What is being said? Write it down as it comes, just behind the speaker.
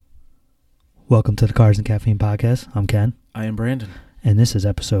Welcome to the Cars and Caffeine Podcast. I'm Ken. I am Brandon. And this is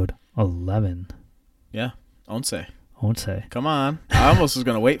episode 11. Yeah, once. Won't say. Come on. I almost was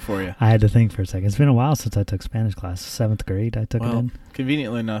going to wait for you. I had to think for a second. It's been a while since I took Spanish class. 7th grade I took it in.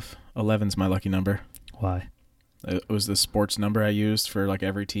 Conveniently enough, 11's my lucky number. Why? It was the sports number I used for like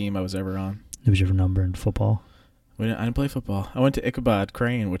every team I was ever on. It was your number in football? I didn't play football. I went to Ichabod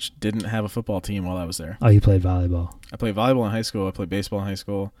Crane, which didn't have a football team while I was there. Oh, you played volleyball. I played volleyball in high school. I played baseball in high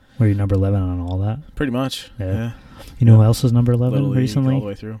school. Were you number 11 on all that? Pretty much. Yeah. You know who else was number 11 Little League recently? all the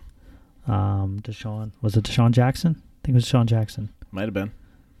way through. Deshaun. Was it Deshaun Jackson? I think it was Deshaun Jackson. Might have been.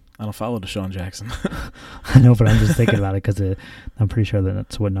 I don't follow Deshaun Jackson. I know, but I'm just thinking about it because I'm pretty sure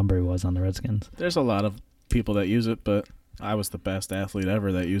that's what number he was on the Redskins. There's a lot of people that use it, but I was the best athlete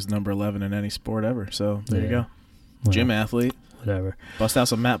ever that used number 11 in any sport ever. So there you go. Well, gym athlete. Whatever. Bust out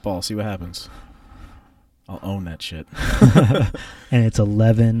some mat ball, see what happens. I'll own that shit. And it's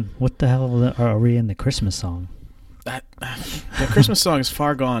 11. What the hell are we in the Christmas song? The Christmas song is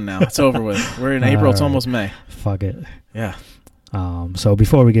far gone now. It's over with. We're in April. It's almost May. Fuck it. Yeah. So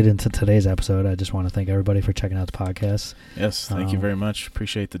before we get into today's episode, I just want to thank everybody for checking out the podcast. Yes, thank you very much.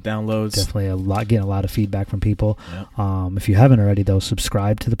 Appreciate the downloads. Definitely getting a lot of feedback from people. Yep. If you haven't already, though,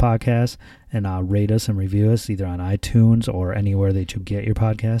 subscribe to the podcast and rate us and review us either on iTunes or anywhere that you get your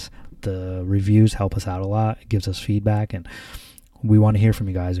podcast. The reviews help us out a lot. It gives us feedback, and we want to hear from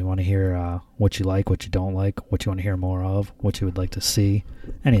you guys. We want to hear what you like, what you don't like, what you want to hear more of, what you would like to see,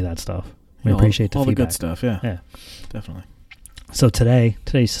 any of that stuff. We appreciate the all feedback. the good stuff. Yeah, definitely. So today's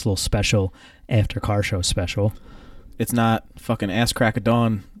a little special after car show special. It's not fucking ass crack of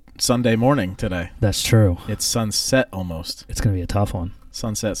dawn Sunday morning today. That's true. It's sunset almost. It's going to be a tough one.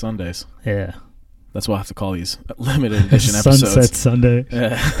 Sunset Sundays. Yeah. That's what I have to call these limited edition episodes. Sunset Sunday.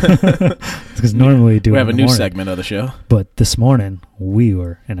 Yeah. Because normally we have a new segment of the show. But this morning, we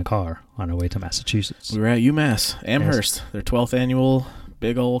were in a car on our way to Massachusetts. We were at UMass, Amherst, their 12th annual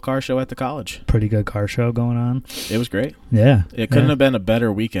big old car show at the college. Pretty good car show going on. It was great. Yeah. It couldn't have been a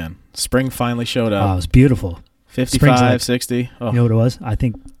better weekend. Spring finally showed up. Oh, it was beautiful. 55, 60. Oh. You know what it was? I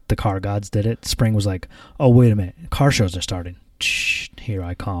think the car gods did it. Spring was like, oh, wait a minute. Car shows are starting. Shh, here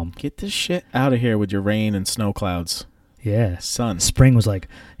I come. Get this shit out of here with your rain and snow clouds. Yeah. Sun. Spring was like,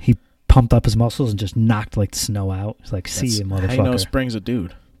 he pumped up his muscles and just knocked like the snow out. It's like, see you, motherfucker. How you know Spring's a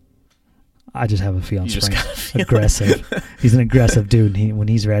dude? I just have a feeling Spring's aggressive. He's an aggressive dude when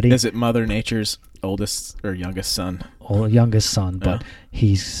he's ready. Is it Mother Nature's oldest or youngest son? Youngest son, but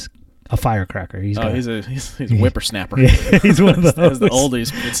he's a firecracker. He's a whippersnapper. Yeah, he's one of those. As the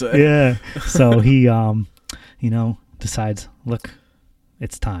oldies would say. Yeah. So he, decides, look,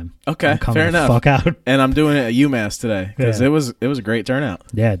 it's time. Okay, fair enough. Fuck out. And I'm doing it at UMass today because it was a great turnout.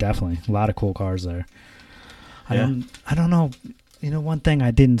 Yeah, definitely. A lot of cool cars there. I don't know. You know, one thing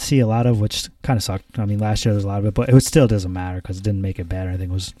I didn't see a lot of, which kind of sucked. I mean, last year there was a lot of it, but it still doesn't matter because it didn't make it better. I think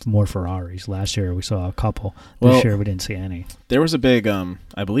it was more Ferraris. Last year we saw a couple. This year we didn't see any. There was a big,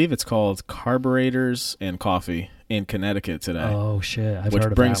 I believe it's called Carburetors and Coffee in Connecticut today. Oh, shit. I've heard of that.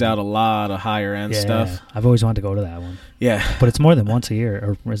 Which brings out a lot of higher end stuff. I've always wanted to go to that one. Yeah. But it's more than once a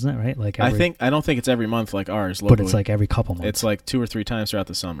year, or isn't it, right? Like I don't think it's every month like ours locally. But it's like every couple months. It's like 2 or 3 times throughout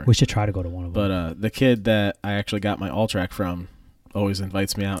the summer. We should try to go to one of them. But the kid that I actually got my All-Track from always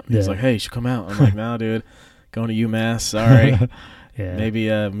invites me out. He's like, hey, you should come out. I'm like, no, dude. Going to UMass. Sorry. Yeah. Maybe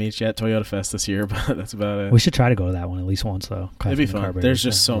meet you at Toyota Fest this year, but that's about it. We should try to go to that one at least once, though. It'd be fun. There's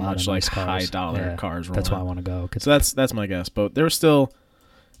just so much like high dollar cars rolling. That's why I want to go. So that's my guess. But there were still,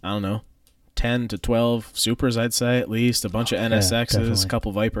 I don't know, 10 to 12 Supers, I'd say, at least. A bunch of NSXs, a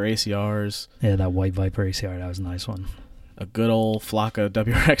couple Viper ACRs. Yeah, that white Viper ACR, that was a nice one. A good old flock of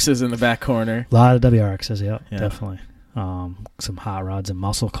WRXs in the back corner. A lot of WRXs, yeah. Definitely. Some hot rods and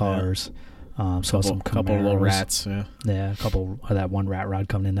muscle cars. So some couple little rats. Yeah, a couple of that one rat rod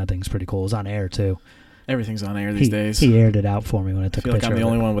coming in. That thing's pretty cool. It's on air too. Everything's on air these days. He aired it out for me when I took a picture. I'm the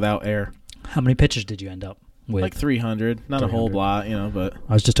only one without air. How many pictures did you end up with? Like 300. Not 300. A whole lot, but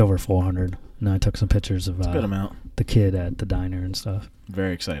I was just over 400. And I took some pictures of a good amount. The kid at the diner and stuff.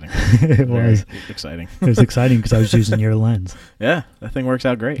 Very exciting. It was exciting. It was exciting because I was using your lens. Yeah, that thing works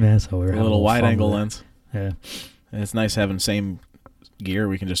out great. Yeah, so we were a little wide angle lens. Yeah, and it's nice having the same gear.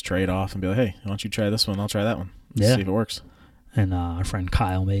 We can just trade off and be like, hey, why don't you try this one? I'll try that one. See if it works. And our friend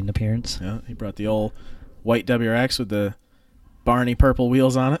Kyle made an appearance. Yeah, he brought the old white WRX with the Barney purple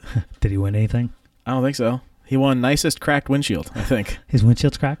wheels on it. Did he win anything? I don't think so. He won nicest cracked windshield, I think. His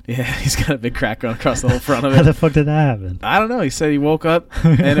windshield's cracked? Yeah, he's got a big crack going across the whole front of it. How the fuck did that happen? I don't know. He said he woke up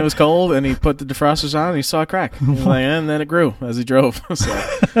and it was cold and he put the defrosters on and he saw a crack. He was like, and then it grew as he drove. So,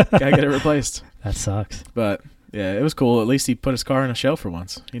 gotta get it replaced. That sucks. But Yeah, it was cool. At least he put his car in a show for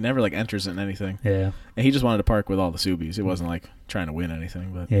once. He never like enters in anything. Yeah. And he just wanted to park with all the Subies. It wasn't like trying to win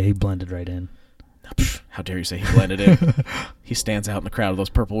anything. But yeah, he blended right in. How dare you say he blended in? He stands out in the crowd with those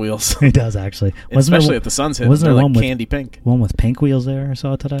purple wheels. He does actually, especially if the sun's hitting. Wasn't there like one with candy pink? One with pink wheels there? I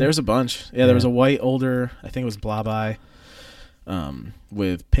saw today. There's a bunch. Yeah, there was a white older. I think it was Blobeye.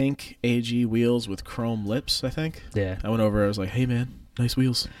 With pink AG wheels with chrome lips. I think. Yeah. I went over. I was like, "Hey man, nice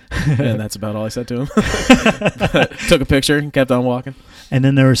wheels," and that's about all I said to him. But took a picture and kept on walking. And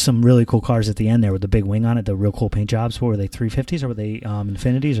then there were some really cool cars at the end there with the big wing on it, the real cool paint jobs. What were they, 350s or were they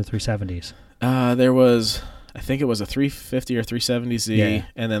Infinities or 370s? There was, I think it was a 350 or 370Z,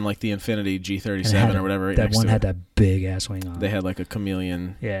 and then like the Infinity G37 or whatever. That one had that big ass wing on it. They had like a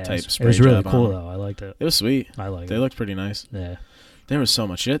chameleon type spray. It was really job cool on though. I liked it. It was sweet. I liked it. They looked pretty nice. Yeah. There was so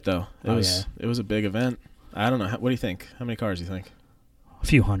much shit though. It was a big event. I don't know. What do you think? How many cars do you think? A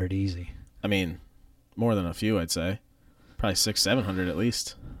few hundred easy. I mean, more than a few, I'd say. Probably 600-700 at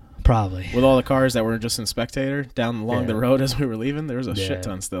least. Probably. With all the cars that were just in spectator down along the road as we were leaving, there was a shit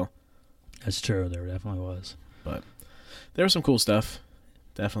ton still. That's true. There definitely was. But there was some cool stuff.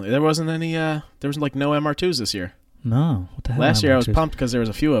 Definitely. There wasn't any, there was like no MR2s this year. No. What the hell? Last year I was pumped because there was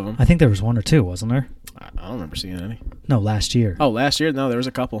a few of them. I think there was one or two, wasn't there? I don't remember seeing any. No, last year. Oh, last year? No, there was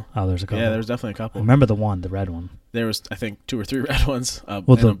a couple. Oh, there's a couple. Yeah, there was definitely a couple. I remember the one, the red one. There was, I think, 2 or 3 red ones. Well,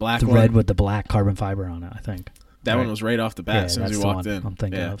 and a black the one. red with the black carbon fiber on it, I think. That one was right off the bat as soon as we walked in. I'm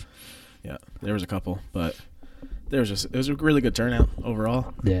thinking of. Yeah, there was a couple, but it was a really good turnout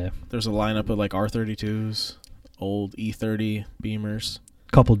overall. Yeah. There's a lineup of like R32s, old E30 Beamers.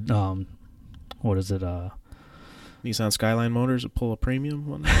 Couple, what is it? Nissan Skyline motors, a Polo Premium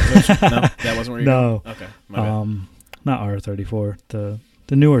one. No, that wasn't where you No. going? Okay, my bad. Not R34.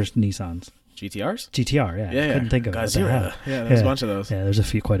 The newer Nissans. GTRs? GTR, yeah. Yeah, I couldn't think of it. Godzilla. Yeah, there's a bunch of those. Yeah, there's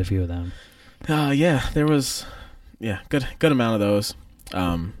quite a few of them. Yeah, there was, good amount of those.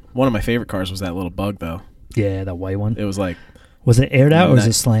 One of my favorite cars was that little Bug though. Yeah, that white one. It was like. Was it aired out or was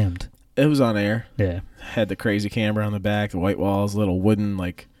it slammed? It was on air. Yeah. Had the crazy camera on the back, the white walls, little wooden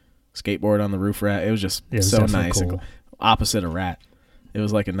like skateboard on the roof rack. It was just so nice. Cool. Opposite of Rat. It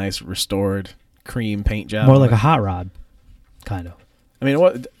was like a nice restored cream paint job. More like a hot rod, kind of. I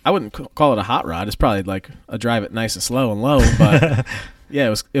mean, I wouldn't call it a hot rod. It's probably like a drive it nice and slow and low, but yeah,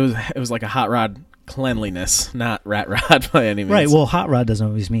 it was like a hot rod cleanliness, not rat rod by any means. Right. Well, hot rod doesn't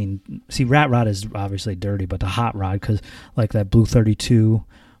always mean. See, rat rod is obviously dirty, but the hot rod, because like that blue 32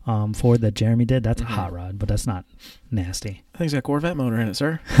 Ford that Jeremy did, that's a hot rod, but that's not nasty. I think it's got a Corvette motor in it,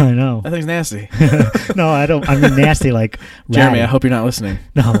 sir. I know. That thing's nasty. No, I don't. I mean nasty like ratty. Jeremy, I hope you're not listening.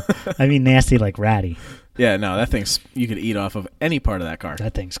 No, I mean nasty like ratty. Yeah, no, that thing's, you could eat off of any part of that car.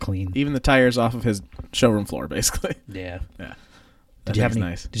 That thing's clean. Even the tires off of his showroom floor, basically. Yeah. Yeah. Did you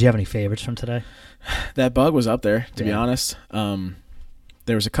have any favorites from today? That Bug was up there, to be honest.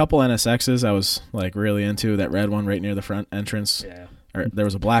 There was a couple NSXs I was like really into. That red one right near the front entrance. Yeah. Or there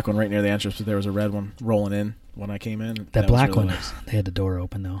was a black one right near the entrance, but there was a red one rolling in when I came in. That black really one, nice. They had the door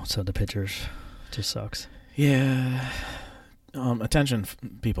open though, so the pictures just sucks. Yeah. Attention,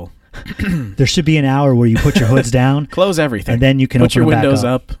 people. There should be an hour where you put your hoods down, close everything, and then you can put open your them windows back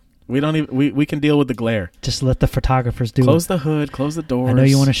up. We don't even. We can deal with the glare. Just let the photographers do close it. the hood, close the doors. I know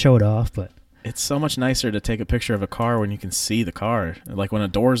you want to show it off, but it's so much nicer to take a picture of a car when you can see the car. Like when a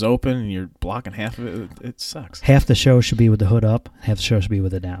door's open and you're blocking half of it, it sucks. Half the show should be with the hood up, half the show should be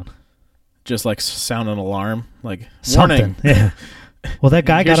with it down. Just like sound an alarm, like something. Warning. Yeah. Well, that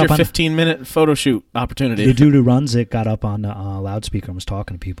guy Here's got up your on 15-minute photo shoot opportunity. The dude who runs it got up on the loudspeaker and was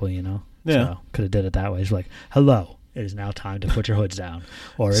talking to people. Yeah. So could have did it that way. He's like, "Hello, it is now time to put your hoods down,"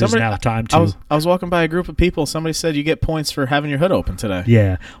 or it is now time to. I was walking by a group of people. Somebody said you get points for having your hood open today.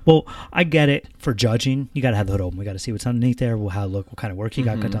 Yeah. Well, I get it for judging. You got to have the hood open. We got to see what's underneath there. What kind of work you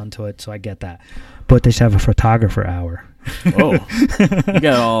got done to it. So I get that. But they should have a photographer hour. Whoa. You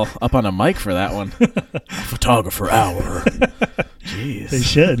got all up on a mic for that one. Photographer hour. Jeez. They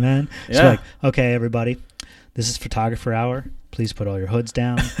should, man. Yeah. So like, okay, everybody, this is photographer hour. Please put all your hoods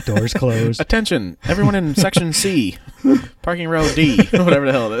down, doors closed. Attention, everyone in section C, parking row D, whatever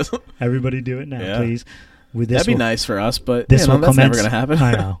the hell it is. Everybody do it now, please. That'd be nice for us, but this will that's commence, never going to happen.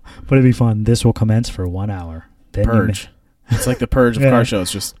 I know, but it'd be fun. This will commence for 1 hour. Then Purge. It's like the purge of car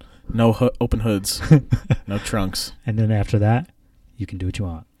shows, just no open hoods, no trunks. And then after that, you can do what you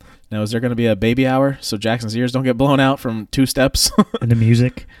want. Now, is there going to be a baby hour so Jackson's ears don't get blown out from 2 steps? And the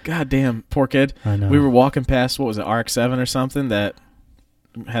music. God damn, poor kid. I know. We were walking past, what was it, RX-7 or something that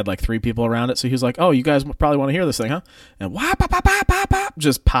had like 3 people around it. So he was like, "Oh, you guys probably want to hear this thing, huh?" And wah, pop, pop, pop, pop, pop,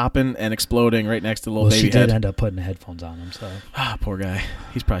 just popping and exploding right next to the little baby head. She did end up putting the headphones on him. So poor guy.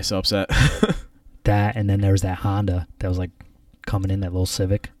 He's probably so upset. That, and then there was that Honda that was like coming in, that little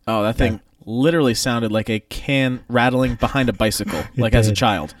Civic. Oh, that thing literally sounded like a can rattling behind a bicycle, like as a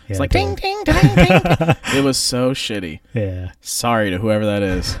child. Yeah, it's like it ding, ding, ding, ding. It was so shitty. Yeah. Sorry to whoever that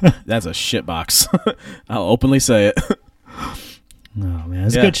is. That's a shit box. I'll openly say it. Oh, man.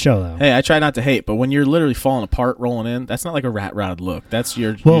 It's a good show, though. Hey, I try not to hate, but when you're literally falling apart rolling in, that's not like a rat rod look. That's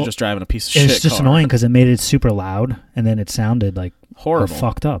you're just driving a piece of shit It's just car. annoying because it made it super loud, and then it sounded like Horrible.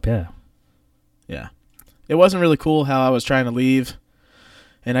 fucked up, yeah. Yeah. It wasn't really cool how I was trying to leave,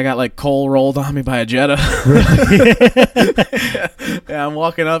 and I got like coal rolled on me by a Jetta. Yeah, I'm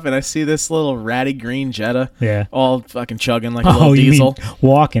walking up, and I see this little ratty green Jetta. Yeah. All fucking chugging like a little diesel. You mean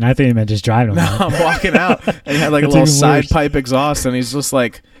walking? I thought you meant just driving. No, I'm walking out, and he had like a That's little even side worse. pipe exhaust, and he's just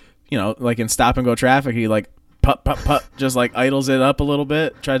like, like in stop and go traffic, he like put, just like idles it up a little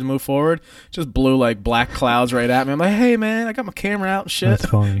bit, tried to move forward, just blew like black clouds right at me. I'm like, hey man, I got my camera out and shit. That's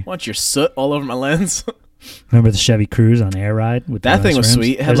funny. Want your soot all over my lens? Remember the Chevy Cruze on Air Ride? With That the thing nice was rims?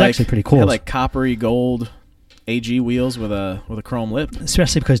 sweet. It It had was like, actually pretty cool. Had like coppery gold AG wheels with a chrome lip.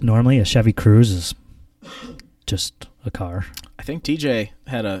 Especially because normally a Chevy Cruze is just a car. I think TJ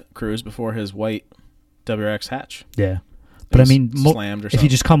had a Cruze before his white WRX hatch. Yeah. It But I was mean, slammed or if you something.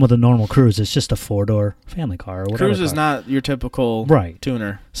 just come with a normal Cruze, it's just a 4-door family car or whatever. Cruze is car. not your typical Right.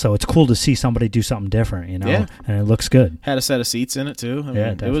 tuner. So it's cool to see somebody do something different, Yeah. and it looks good. Had a set of seats in it too. I mean,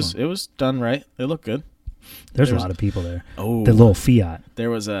 Yeah, it was definitely. done right. It looked good. There's There a was- lot of people there. Oh, The little Fiat, there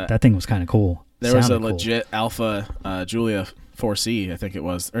was a that thing was kind of cool. there was a Sounded cool. legit Alpha Giulia 4C, I think it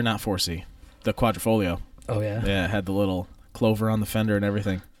was, or not 4C, the Quadrifoglio. Oh yeah. Yeah, it had the little clover on the fender and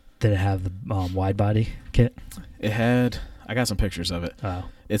everything. Did it have the wide body kit? It had. I got some pictures of it. Oh.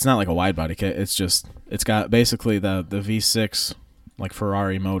 It's not like a wide body kit. It's got basically the V6 like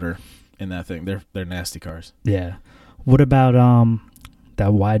Ferrari motor in that thing. They're nasty cars. Yeah. What about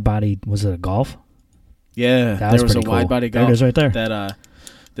that wide body? Was it a Golf? Yeah, That there was a pretty cool. wide body There it Golf is right there. that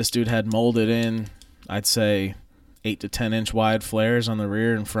this dude had molded in. I'd say 8 to 10 inch wide flares on the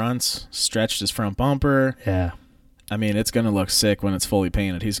rear and fronts. Stretched his front bumper. Yeah. I mean, it's gonna look sick when it's fully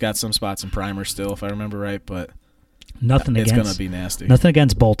painted. He's got some spots in primer still, if I remember right, but Nothing it's against gonna be nasty. nothing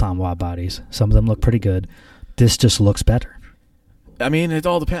against bolt-on wide bodies. Some of them look pretty good. This just looks better. I mean, it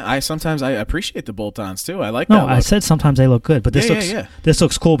all depends. Sometimes I appreciate the bolt-ons too. I like No, that look. I said sometimes they look good, but this Yeah. this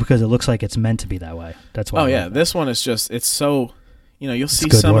looks cool because it looks like it's meant to be that way. That's why. Oh I yeah, like that. this one is just it's so, you'll see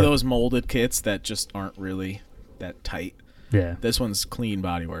good some work. of those molded kits that just aren't really that tight. Yeah. This one's clean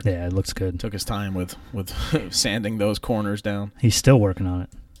bodywork. Yeah, it looks good. Took his time with sanding those corners down. He's still working on it.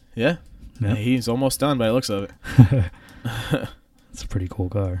 Yeah. Yeah. He's almost done by the looks of it. It's a pretty cool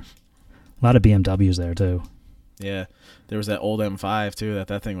car. A lot of BMWs there too. Yeah. There was that old M5 too.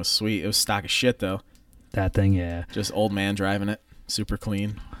 That thing was sweet. It was stock of shit though. That thing, yeah. Just old man driving it. Super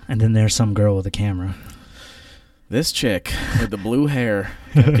clean. And then there's some girl with a camera. This chick with the blue hair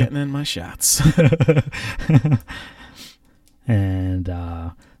kept getting in my shots. And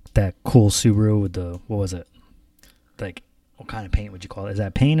that cool Subaru with the, what was it? Like, what kind of paint would you call it? Is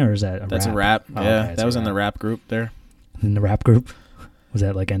that paint or is that a That's wrap? a wrap. Oh, Yeah. okay, it's That a was in the wrap. rap group there. In the rap group? Was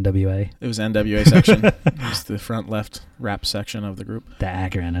that like NWA? It was NWA section. It was the front left rap section of the group. The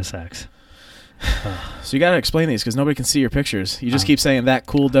Acura NSX. So you got to explain these because nobody can see your pictures. You just Oh. keep saying that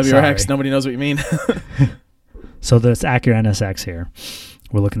cool WRX. Sorry. Nobody knows what you mean. So this Acura NSX here,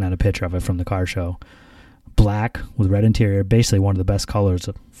 we're looking at a picture of it from the car show. Black with red interior, basically one of the best colors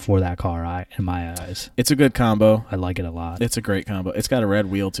for that car, in my eyes. It's a good combo. I like it a lot. It's a great combo. It's got a red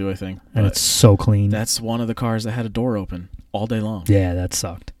wheel too, I think. And But it's so clean. that's one of the cars that had a door open all day long. Yeah, that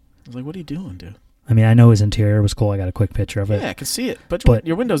sucked. I was like, what are you doing, dude? I mean, I know his interior was cool. I got a quick picture of it. Yeah, I can see it. But But-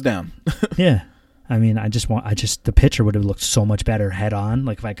 your window's down. Yeah. I mean, the picture would have looked so much better head on.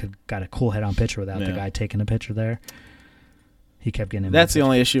 Like if I could got a cool head on picture without the Yeah. guy taking the picture there. He kept getting in. That's the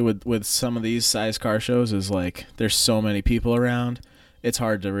only issue with some of these size car shows is like there's so many people around. It's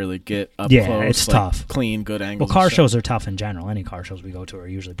hard to really get up Yeah, close. it's like, tough. Clean, good Well, angles. car and stuff. shows are tough in general. Any car shows we go to are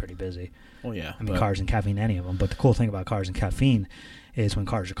usually pretty busy. Well, yeah. I mean, but- Cars and Caffeine, any of them. But the cool thing about Cars and Caffeine is when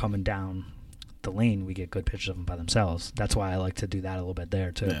cars are coming down the lane, we get good pictures of them by themselves. That's why I like to do that a little bit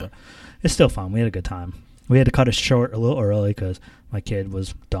there, too. Yeah. But it's still fun. We had a good time. We had to cut it short a little early because my kid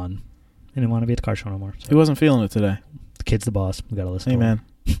was done. He didn't want to be at the car show no more. He So wasn't feeling it today. the kid's the boss. We got to listen Hey, to him.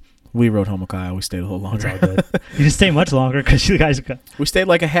 man. We rode home with Kyle. We stayed a little It's longer. all good. You didn't stay much longer because you guys got... We stayed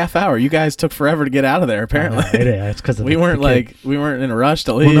like a half hour. You guys took forever to get out of there, apparently. It's because we weren't in a rush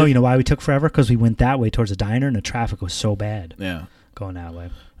to leave. Well, no, you know why we took forever? Because we went that way towards the diner and the traffic was so bad Yeah. going that way.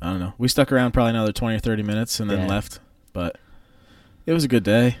 I don't know. We stuck around probably another 20 or 30 minutes and then Yeah. left. But it was a good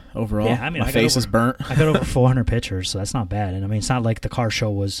day overall. Yeah, I mean, my I got face is burnt. I got over 400 pictures, so that's not bad. And I mean, it's not like the car show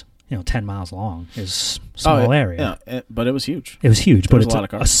was, 10 miles long. Is small area. Yeah, but it was huge. It was huge, There but was it's a lot of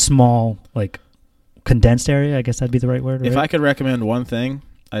cars. a small, like, condensed area. I guess that'd be the right word. If right? I could recommend one thing,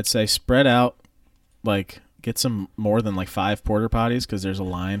 I'd say spread out, like get some more than like 5 porta potties because there's a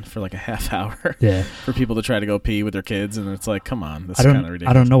line for like a half hour Yeah. for people to try to go pee with their kids, and it's like, come on, this is kind of ridiculous.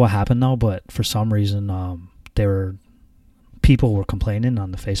 I don't know what happened though, but for some reason, people were complaining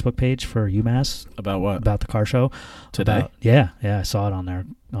on the Facebook page for UMass About what? about the car show Today? Yeah, I saw it on there.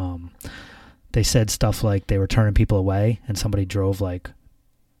 They said stuff like they were turning people away, and somebody drove like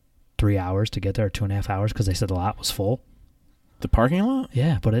 3 hours to get there, 2.5 hours, because they said the lot was full. The parking lot?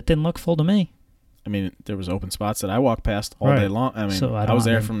 Yeah, but it didn't look full to me. I mean, there was open spots that I walked past all Right. day long. I mean, So I was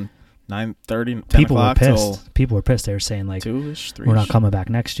there from 9:30, 10 people were o'clock till pissed. People were pissed. They were saying like, 2-ish, 3-ish. we're not coming back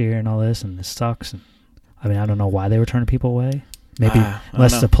next year and all this, and this sucks. And I mean, I don't know why they were turning people away. Maybe I don't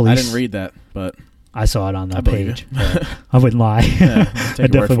unless know. the police. I didn't read that, but I saw it on I the believe page. you. Yeah, I wouldn't lie. yeah, take I your word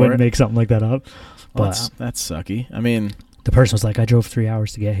definitely for wouldn't it. make something like that up. Well, But that's sucky. I mean, the person was like, I drove 3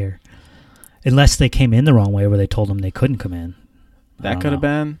 hours to get here. Unless they came in the wrong way where they told them they couldn't come in. that could have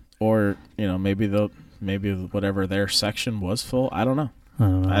been, or maybe whatever their section was full. I don't know. I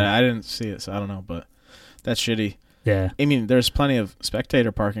don't know. I didn't see it, so I don't know. But that's shitty. Yeah. I mean, there's plenty of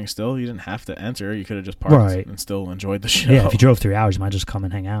spectator parking still. You didn't have to enter. You could have just parked Right. and still enjoyed the show. Yeah, if you drove 3 hours, you might just come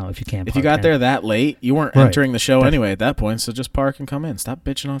and hang out if you can't If park you got in. there that late, you weren't Right. entering the show Def- anyway at that point, so just park and come in. Stop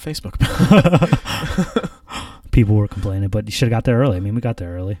bitching on Facebook. People were complaining, but you should have got there early. I mean, we got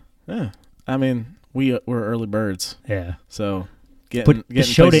there early. Yeah. I mean, we're early birds, Yeah. so But getting the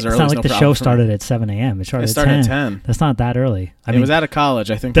show places it's early not is like no the problem show for me. started at 7 a.m. It started, It started at at 10. 10. That's not that early. I It mean, was at a college.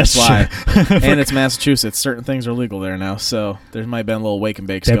 I think that's that's why. true. And it's Massachusetts. Certain things are legal there now, so there might have been a little wake and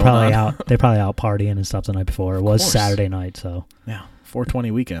bakes They're going probably on. out. They're probably out partying and stuff the night before. It was course. Saturday night, so Yeah,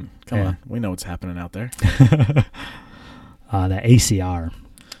 420 weekend. Come Yeah. on, we know what's happening out there. that ACR.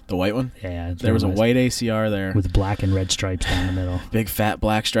 The white one. Yeah, it's There was a real nice. white ACR there, with black and red stripes down the middle. big fat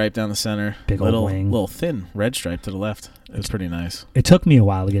black stripe down the center, Big old wing. little thin red stripe to the left. It was pretty nice. It took me a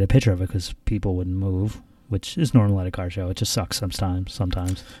while to get a picture of it because people wouldn't move, which is normal at a car show. It just sucks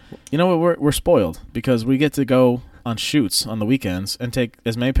sometimes. You know what? We're spoiled because we get to go on shoots on the weekends and take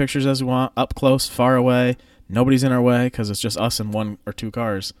as many pictures as we want, up close, far away. Nobody's in our way because it's just us and 1 or 2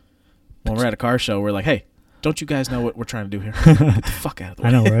 cars. When we're at a car show, we're like, hey, don't you guys know what we're trying to do here? Get the fuck out of the way.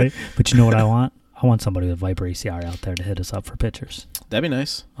 I know, right? But you know what I want? I want somebody with Viper ACR out there to hit us up for pictures. That'd be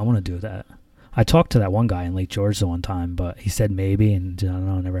nice. I want to do that. I talked to that one guy in Lake George the one time, but he said maybe, and I don't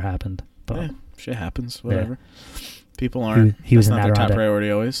know, it never happened. But Yeah, shit happens. Whatever. People aren't. he was that's in not their top Adirondack.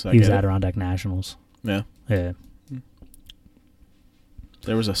 priority always. So he was I get it. Adirondack Nationals. Yeah. Yeah.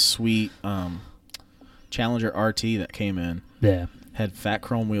 There was a sweet Challenger RT that came in. Yeah. Had fat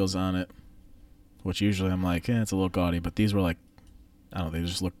chrome wheels on it, which usually I'm like, it's a little gaudy, but these were like, I don't know, they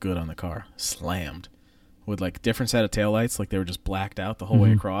just look good on the car. Slammed. With like different set of taillights, like they were just blacked out the whole way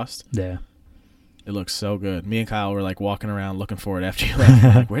Mhm. across. Yeah. It looks so good. Me and Kyle were like walking around looking for it after you left.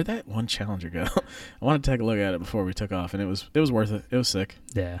 Like, where'd that one Challenger go? I wanted to take a look at it before we took off, and it was worth it. It was sick.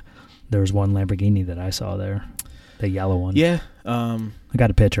 Yeah. There was one Lamborghini that I saw there, the yellow one. Yeah. I got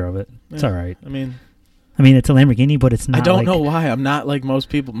a picture of it. It's Yeah. all right. I mean, it's a Lamborghini, but it's not. I don't like know why. I'm not like most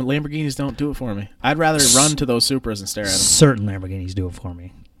people. Lamborghinis don't do it for me. I'd rather run to those Supras and stare at them. Certain Lamborghinis do it for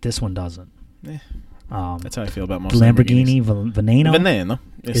me. This one doesn't. Eh, Um, that's how I feel about most the Lamborghini Lamborghinis. Veneno. Veneno.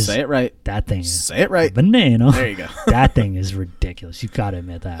 Yeah, is- say it right. That thing. Say it right. Veneno. There you go. That thing is ridiculous. You've got to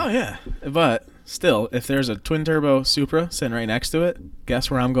admit that. Oh, yeah. But still, if there's a twin-turbo Supra sitting right next to it, guess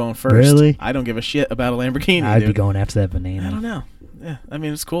where I'm going first? Really? I don't give a shit about a Lamborghini, I'd dude. be going after that Veneno. I don't know. Yeah, I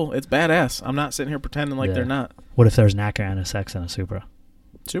mean, it's cool. It's badass. I'm not sitting here pretending like Yeah. they're not. What if there's an Acura NSX and a Supra?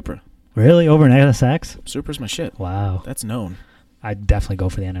 Supra. Really? Over an NSX? Supra's my shit. Wow. That's known. I'd definitely go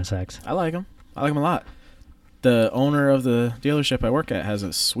for the NSX. I like them. I like them a lot. The owner of the dealership I work at has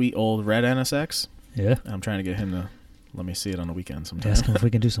a sweet old red NSX. Yeah. I'm trying to get him to let me see it on the weekend sometime. Ask him if we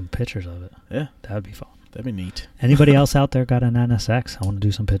can do some pictures of it. Yeah, That would be fun. that'd be neat. Anybody else out there got an NSX? I want to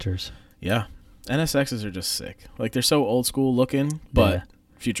do some pictures. Yeah. NSXs are just sick. Like, they're so old school looking, but Yeah.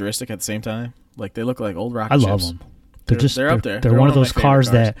 futuristic at the same time. Like, they look like old rocket I ships. love them. They're up there. They're They're one of my those favorite cars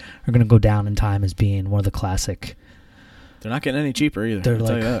that are going to go down in time as being one of the classic. They're not getting any cheaper either. They're I'll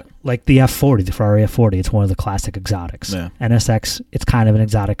tell you that. like the F40, the Ferrari F40. It's one of the classic exotics. Yeah. NSX, it's kind of an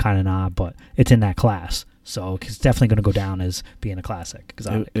exotic, kind of not, but it's in that class. So it's definitely going to go down as being a classic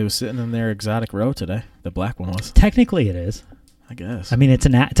exotic. It was sitting in their exotic row today. The black one was, Technically, it is. I guess. I mean, it's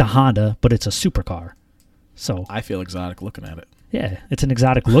a Honda, but it's a supercar. So I feel exotic looking at it. yeah, it's an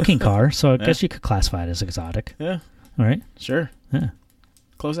exotic looking car. So I Yeah. guess you could classify it as exotic. Yeah, All right. sure. Yeah.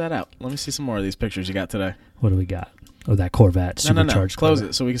 Close that out. Let me see some more of these pictures you got today. What do we got? Oh, that Corvette No. supercharged. Close Corvette.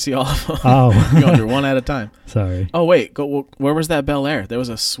 it so we can see all of them. Oh. Go under one at a time. Sorry. Oh, wait. Where was that Bel Air? There was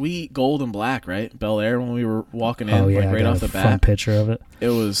a sweet gold and black, right? Bel Air when we were walking in, Oh, yeah. like I right got off the a front bat. picture of it. It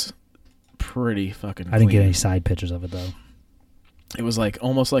was pretty fucking I didn't get clean. any side pictures of it, though. It was like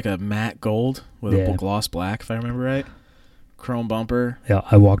almost like a matte gold with Yeah. a gloss black, if I remember right. Chrome bumper. Yeah,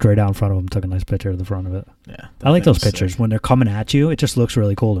 I walked right out in front of him, took a nice picture of the front of it. Yeah. I like those thing's pictures. sick. When they're coming at you, it just looks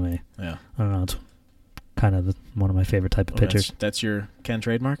really cool to me. Yeah. I don't know. It's kind of one of my favorite type of pictures. That's your Ken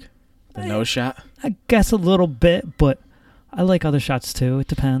trademark? The I- nose shot? I guess a little bit, but I like other shots too. It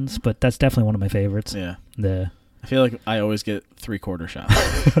depends, but that's definitely one of my favorites. Yeah. The I feel like I always get 3/4 shot.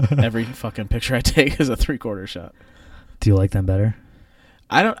 Every fucking picture I take is a 3/4 shot. Do you like them better?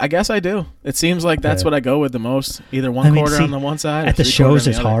 I guess I do. It seems like that's Okay. what I go with the most. Either one quarter see, on the one side. At or the 3/4 shows,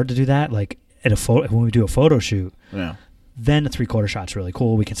 on it's the other. hard to do that. Like at a photo, when we do a photo shoot, Yeah. then the 3/4 shot's really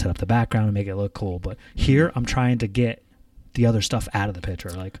cool. We can set up the background and make it look cool. But here, I'm trying to get the other stuff out of the picture.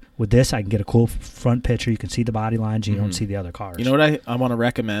 Like with this, I can get a cool front picture. You can see the body lines. And you don't Mhm. see the other cars. You know what I want to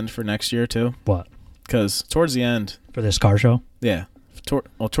recommend for next year too? What? Because towards the end, For this car show? yeah,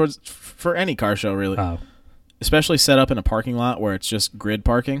 towards for any car show really, Oh, especially set up in a parking lot where it's just grid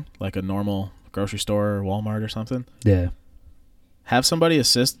parking, like a normal grocery store or Walmart or something. yeah. Have somebody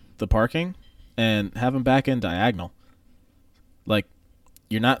assist the parking and have them back in diagonal. Like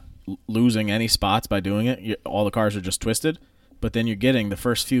you're not losing any spots by doing it. All the cars are just twisted, but then you're getting the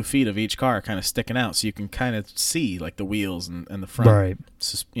first few feet of each car kind of sticking out, so you can kind of see like the wheels and the front, Right.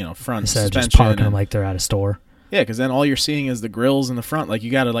 Front Instead of suspension. just parking them and- like they're at a store. yeah, because then all you're seeing is the grills in the front. Like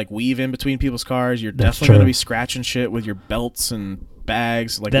you got to like weave in between people's cars. You're That's definitely going to true. be scratching shit with your belts and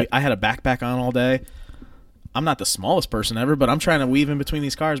bags. Like That- I had a backpack on all day. I'm not the smallest person ever, but I'm trying to weave in between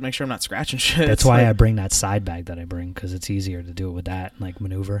these cars, make sure I'm not scratching shit. That's It's why like- I bring that side bag that I bring, because it's easier to do it with that, like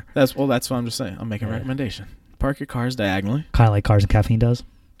maneuver. That's what I'm just saying. I'm making a Yeah. recommendation. Park your cars diagonally. Kind of like Cars and Caffeine does.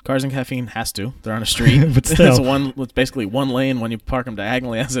 Cars and Caffeine has to. They're on a street. But still. It's basically one lane when you park them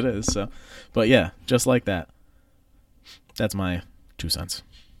diagonally as it is. So, but yeah, just like that. That's my 2 cents.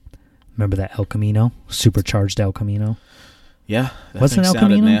 Remember that El Camino? Supercharged El Camino? Yeah, that What's thing an El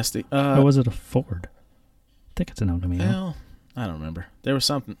sounded Camino? nasty. Or was it a Ford? I think it's an El Camino. Well, I don't remember. There was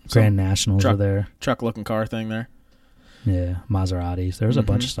some Grand Nationals truck- are there. truck-looking car thing there. Yeah, Maseratis. There was a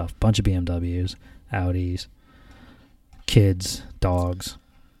bunch Mhm. of stuff. Bunch of BMWs, Audis, kids, dogs.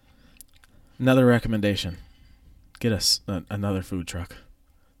 Another recommendation: get us another food truck.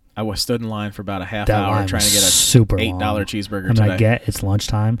 I was stood in line for about a half That hour line trying to was get a super $8 long. cheeseburger I mean, today. I get it's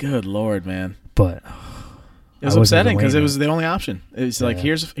lunchtime, Good Lord, man! but It was I wasn't upsetting even because it waiting. was the only option. It's like Yeah.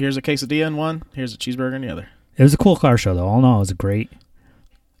 here's a quesadilla in one, here's a cheeseburger in the other. it was a cool car show, though. All in all, it was great.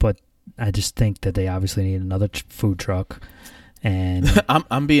 But I just think that they obviously need another food truck. And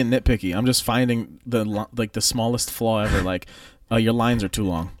I'm being nitpicky. I'm just finding the smallest flaw ever. Like, your lines are too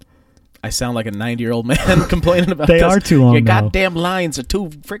long. I sound like a 90-year-old man complaining about they this. are too long, Your though. goddamn lines are too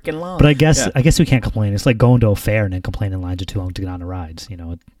freaking long. But I guess Yeah. we can't complain. It's like going to a fair and then complaining lines are too long to get on the rides. You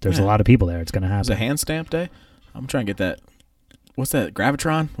know, there's a Yeah. lot of people there. It's going to It was a happen. hand stamp day. I'm trying to get that. What's that?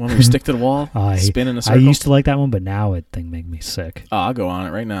 Gravitron? When we stick to the wall, spin in a I circle. used to like that one, but now it thing make me sick. Oh, I'll go on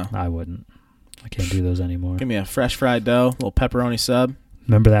it right now. I wouldn't. I can't do those anymore. Give me a fresh fried dough, little pepperoni sub.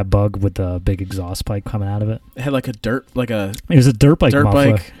 Remember that bug with the big exhaust pipe coming out of it? It had like a It was a dirt bike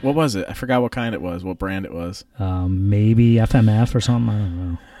muffler. bike. What was it? I forgot what kind it was. What brand it was. Maybe FMF or something. I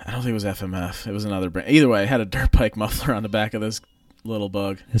don't know. I don't think it was FMF. It was another brand. Either way, it had a dirt bike muffler on the back of this little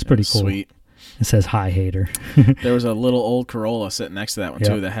bug. It's It pretty was cool. Sweet. It says "Hi Hater." There was a little old Corolla sitting next to that one Yeah.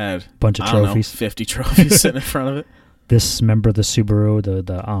 too that had Bunch of I don't know, trophies. 50 trophies sitting in front of it. Remember the Subaru, the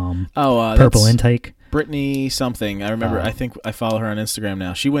purple that's intake. Brittany something. I remember. I think I follow her on Instagram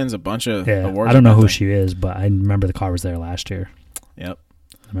now. She wins a bunch of Yeah, awards. I don't know with who that she is, but I remember the car was there last year. thing. Yep.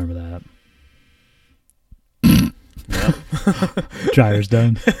 I remember that. Yep. Dryer's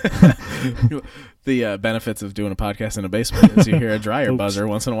done. The benefits of doing a podcast in a basement is you hear a dryer Oops. buzzer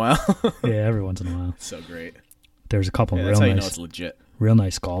once in a while. Yeah, every once in a while. So great. There's a couple Yeah, of that's how real you know nice, it's legit. real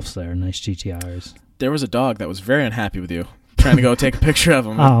nice golfs there, nice GTRs. There was a dog that was very unhappy with you, trying to go take a picture of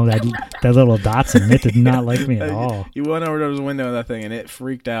him. Oh, that little Datsun, it did not like me at all. You went over to the window of that thing and it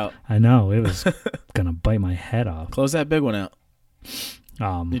freaked out. I know, it was gonna bite my head off. Close that big one out.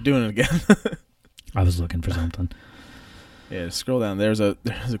 You're doing it again. I was looking for something. Yeah, scroll down. There's a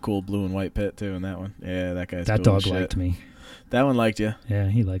cool blue and white pit too in that one. Yeah, that guy's That cool as dog shit. liked me. That one liked you. Yeah,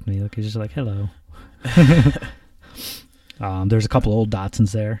 he liked me. Look, he's just like, hello. There's a couple old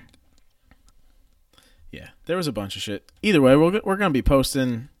Datsuns there. Yeah, there was a bunch of shit. Either way, we're gonna be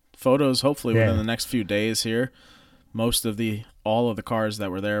posting photos hopefully Yeah. within the next few days here. most of all of the cars that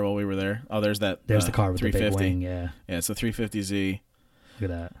were there while we were there. Oh, there's that. There's the car with the big 350. wing. Yeah. Yeah, it's a 350Z. Look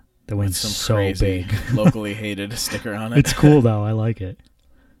at that. The With wing's some so crazy big. locally hated sticker on it. It's cool though. I like it.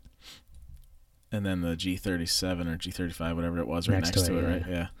 And then the G37 or G35, whatever it was, right next to it, right?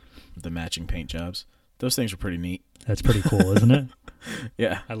 Yeah. With the matching paint jobs. Those things were pretty neat. That's pretty cool, isn't it?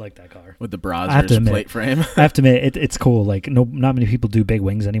 Yeah. I like that car. With the I have to Brazzers admit- plate frame. I have to admit, it's cool. Like, not many people do big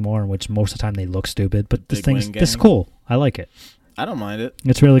wings anymore, in which most of the time they look stupid. But this Big thing's wing this is gang. cool. I like it. I don't mind it.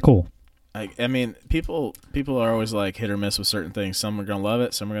 It's really cool. I mean, people are always like hit or miss with certain things. Some are gonna love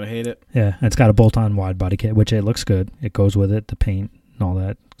it, some are gonna hate it. Yeah, and it's got a bolt-on wide body kit, which it looks good. It goes with it. The paint and all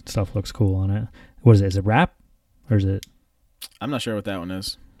that stuff looks cool on it. What is it? Is it wrap or is it? I'm not sure what that one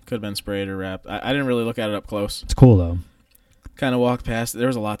is. Could have been sprayed or wrapped. I didn't really look at it up close. It's cool though. Kind of walked past it. There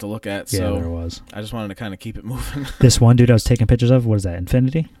was a lot to look at, Yeah, there so was. I just wanted to kind of keep it moving. This one dude I was taking pictures of, what is that?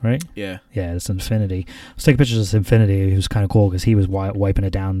 Infinity, right? Yeah. Yeah, it's Infinity. I was taking pictures of this Infinity. He was kind of cool because he was wiping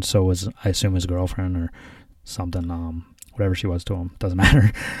it down. So was, I assume, his girlfriend or something. Whatever she was to him, doesn't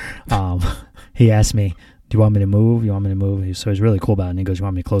matter. He asked me, "Do you want me to move? You want me to move?" So he's really cool about it. And he goes, "You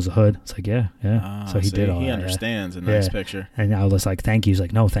want me to close the hood?" It's like, yeah. So he did all He that. understands. A Yeah. nice picture. And I was like, "Thank you." He's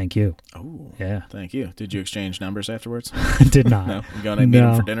like, "No, thank you." Oh, Yeah, thank you. Did you exchange numbers afterwards? did not. No. You going to meet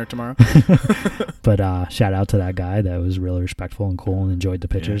him No. for dinner tomorrow? But shout out to that guy that was really respectful and cool and enjoyed the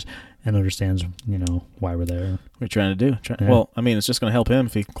pictures and understands, why we're there. What are you trying to do? Yeah. Well, I mean, it's just going to help him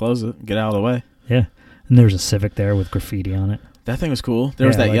if he can close it and get out of the way. Yeah. And there was a Civic there with graffiti on it. That thing was cool. There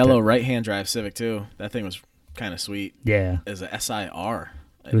was Yeah, I that liked yellow it. right-hand drive Civic, too. That thing was kind of sweet. Yeah. As a SIR.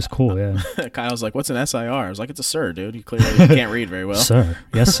 It was cool, yeah. Kyle's like, what's an SIR? I was like, it's a Sir, dude. You clearly can't read very well. Sir.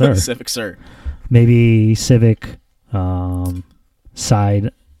 Yes, sir. Civic Sir. Maybe Civic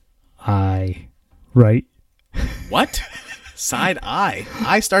side eye, right? What? Side I.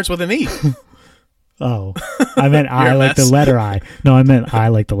 I starts with an E. Oh. I meant I You're a like the mess. letter I. No, I meant I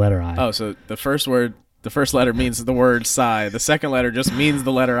like the letter I. Oh, so the first letter means the word side. The second letter just means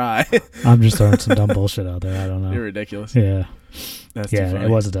the letter I. I'm just throwing some dumb bullshit out there. I don't know. You're ridiculous. Yeah. That's too Yeah, funny. it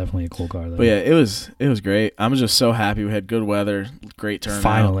was definitely a cool car, though. But yeah, it was great. I'm just so happy we had good weather, great turnout.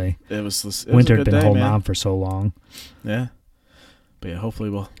 Finally. It was Winter a had good been day, holding man. on for so long. Yeah. But yeah, hopefully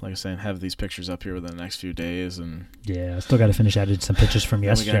we'll, like I was saying, have these pictures up here within the next few days, and Yeah, I still got to finish editing some pictures from then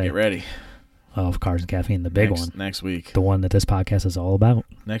we gotta yesterday get ready. of Cars and Caffeine, the big one. Next week. The one that this podcast is all about.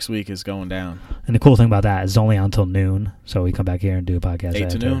 Next week is going down. And the cool thing about that is it's only until noon, so we come back here and do a podcast 8 to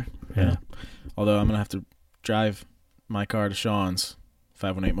after. noon. Yeah. Although I'm gonna have to drive my car to Sean's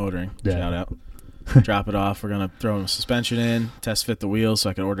 518 Motoring. Yeah. Shout out. Drop it off. We're gonna throw a suspension in, test fit the wheels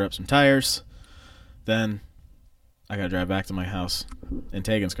so I can order up some tires. Then I gotta drive back to my house in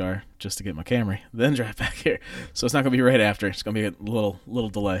Tegan's car just to get my Camry. Then drive back here. So it's not gonna be right after. It's gonna be a little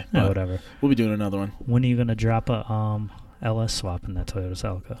delay. Yeah, But whatever. we'll be doing another one. When are you going to drop a LS swap in that Toyota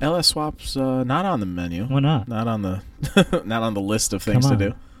Celica? LS swaps not on the menu. Why not? Not on the not on the list of things Come to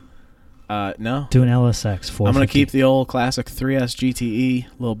on. do. No. Do an LSX 450. I'm gonna keep the old classic 3S GTE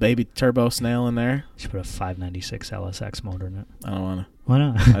little baby turbo snail in there. You should put a 596 LSX motor in it. I don't want to. Why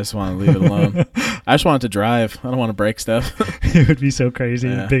not? I just want to leave it alone. I just want it to drive. I don't want to break stuff. It would be so crazy.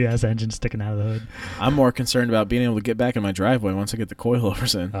 Yeah. Big ass engine sticking out of the hood. I'm more concerned about being able to get back in my driveway once I get the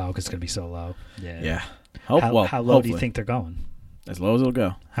coilovers in. Oh, because it's going to be so low. Yeah. Yeah. How low hopefully. do you think they're going? As low as it'll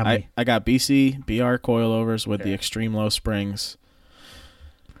go. How many? I got BC, BR coilovers with the Yeah. extreme low springs.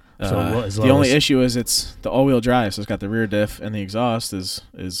 So as the low only as- issue is it's the all-wheel drive, so it's got the rear diff, and the exhaust is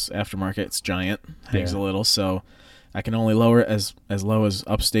aftermarket. It's giant, hangs Yeah. a little, so I can only lower it as low as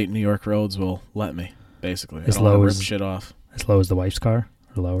upstate New York roads will let me. Basically, As I don't wanna low rip as- shit off. As low as the wife's car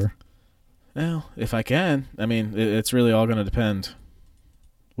or lower? Well, if I can, I mean, it's really all going to depend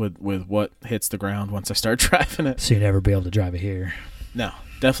with what hits the ground once I start driving it. So you'd never be able to drive it here. No,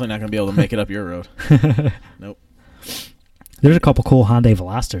 definitely not going to be able to make it up your road. Nope. There's a couple cool Hyundai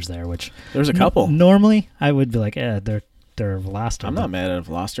Velosters there, which There's a couple. Normally, I would be like, they're a Veloster. I'm but not mad at a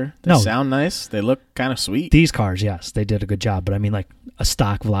Veloster. They No. sound nice. They look kind of sweet. These cars, yes, they did a good job. But I mean, like a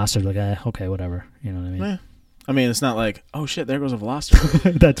stock Veloster, like, okay, whatever. You know what I mean? Eh. I mean, it's not like, oh shit, there goes a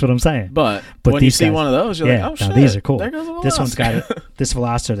Veloster. That's what I'm saying. But But when you these see guys- one of those, you're yeah, like, oh no, shit, these are cool. There goes a Veloster. This one's got this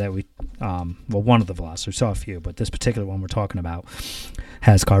Veloster that we, one of the Velosters, we saw a few, but this particular one we're talking about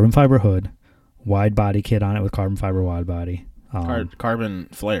has carbon fiber hood, wide body kit on it with carbon fiber wide body, Carbon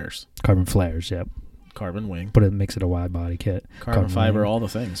flares, carbon flares, yep. carbon wing, But it makes it a wide body kit. carbon fiber, wing. all the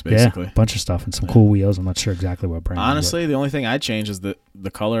things, basically. Yeah, a bunch of stuff and some cool wheels. I'm not sure exactly what brand. Honestly, the only thing I'd change is the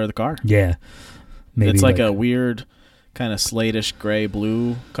color of the car. but yeah, maybe It's like a weird kind of slatish gray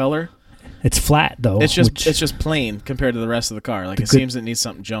blue color. It's flat though. It's just which- it's just plain compared to the rest of the car. Like The it good- seems it needs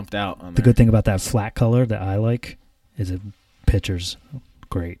something jumped out on the there. good thing about that flat color that I like Is it pictures?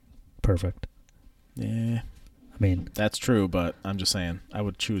 Great. Perfect. Yeah, I mean, that's true, but I'm just saying I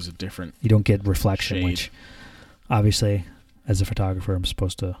would choose a different. you don't get reflection, Shade. which obviously, as a photographer, I'm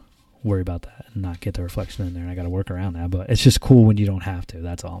supposed to worry about that and not get the reflection in there, and I got to work around that. But it's just cool when you don't have to.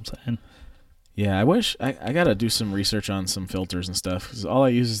 That's all I'm saying. Yeah, I wish I got to do some research on some filters and stuff, because all I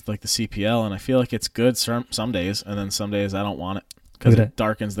use is like the CPL, and I feel like it's good some days, and then some days I don't want it because it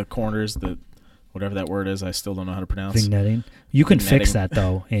darkens the corners, the whatever that word is. I still don't know how to pronounce. Vignetting. You can fix Vignetting. that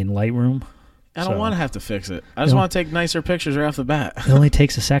though in Lightroom. I don't want to have to fix it. I just want to take nicer pictures right off the bat. It only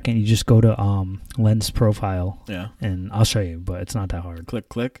takes a second. You just go to lens profile. Yeah. And I'll show you, but it's not that hard.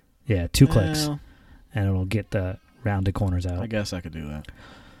 Click. Yeah, 2 clicks, Well, and it'll get the rounded corners out. I guess I could do that.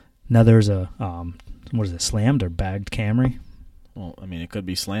 Now there's a what is it, slammed or bagged Camry? Well, I mean, it could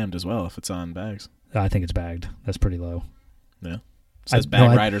be slammed as well if it's on bags. I think it's bagged. That's pretty low. Yeah. It says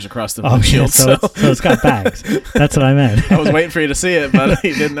bag riders across the Oh, windshield. yeah, so it's got bags. That's what I meant. I was waiting for you to see it, but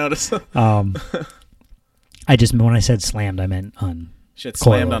you didn't notice. I just, when I said slammed, I meant on Shit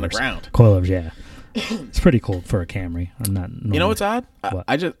slammed on the ground. Coilovers, yeah. It's pretty cool for a Camry. I'm not. You know what's odd? What?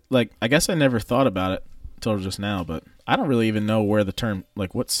 I just I guess I never thought about it until just now, but I don't really even know where the term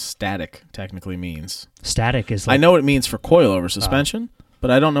what static technically means. Static is like, I know what it means for coilover suspension,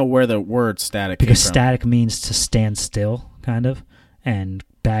 but I don't know where the word static came because from. static means to stand still, kind of, and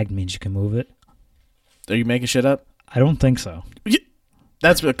bagged means you can move it. Are you making shit up? I don't think so.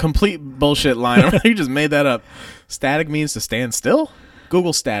 That's a complete bullshit line. You just made that up. Static means to stand still?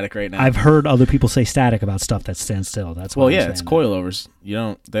 Google static right now. I've heard other people say static about stuff that stands still. That's why it's coilovers.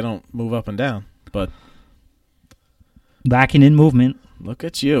 They don't move up and down. But lacking in movement. look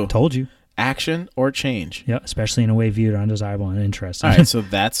at you. Told you. Action or change. Yeah, especially in a way viewed undesirable and interesting. All right, so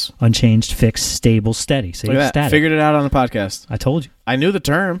that's unchanged, fixed, stable, steady. So look you're at that. static. Figured it out on the podcast. I told you. I knew the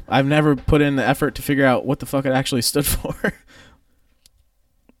term. I've never put in the effort to figure out what the fuck it actually stood for.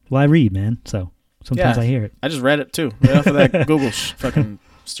 Well, I read, man. So sometimes I hear it. I just read it too. Right off of that Google fucking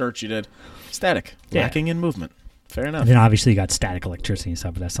search you did. Static. Yeah. Lacking in movement. Fair enough. And then obviously you got static electricity and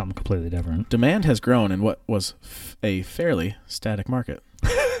stuff, but that's something completely different. Demand has grown in what was a fairly static market.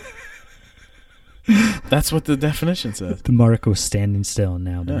 That's what the definition says. The market was standing still, and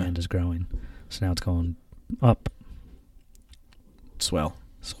now demand is growing. So now it's going up. Swell.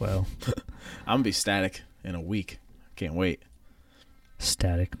 Swell. I'm going to be static in a week. Can't wait.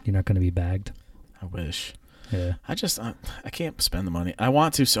 Static. You're not going to be bagged. I wish. Yeah. I can't spend the money. I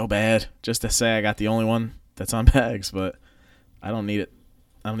want to so bad just to say I got the only one that's on bags, but I don't need it.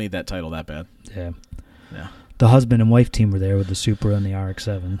 I don't need that title that bad. Yeah. Yeah. The husband and wife team were there with the Supra and the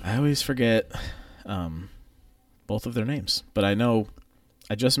RX-7. I always forget both of their names, but I know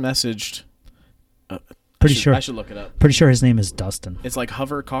I just messaged. Pretty sure. I should look it up. Pretty sure his name is Dustin. It's like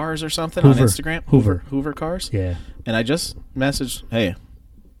Hover Cars or something Hoover. on Instagram. Hoover Cars. Yeah. And I just messaged, hey,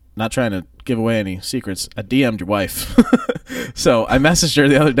 not trying to give away any secrets. I DM'd your wife. So I messaged her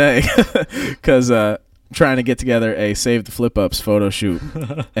the other day because trying to get together a Save the Flip Ups photo shoot.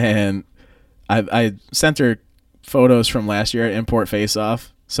 And I sent her photos from last year at Import Face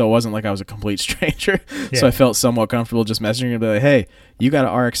Off. So it wasn't like I was a complete stranger. Yeah. So I felt somewhat comfortable just messaging her and be like, hey, you got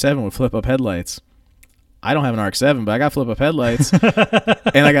an RX-7 with flip-up headlights. I don't have an RX-7, but I got flip-up headlights.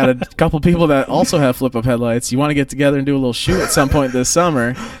 And I got a couple people that also have flip-up headlights. You want to get together and do a little shoot at some point this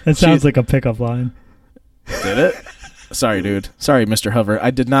summer. It sounds like a pickup line. Did it? Sorry, dude. Sorry, Mr. Hover.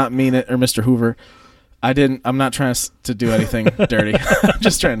 I did not mean it, or Mr. Hoover. I'm not trying to do anything dirty. I'm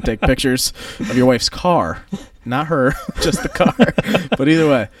just trying to take pictures of your wife's car. Not her, just the car. But either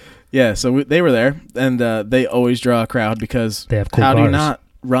way, yeah, so they were there, and they always draw a crowd because they have cool how cars. do you not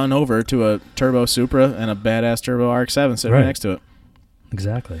run over to a turbo Supra and a badass turbo RX-7 sitting right next to it?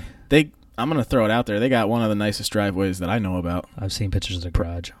 Exactly. I'm going to throw it out there. They got one of the nicest driveways that I know about. I've seen pictures of the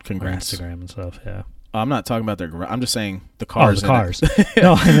garage Congrats. on Instagram and stuff, yeah. I'm not talking about their garage. I'm just saying the cars. Oh, the cars.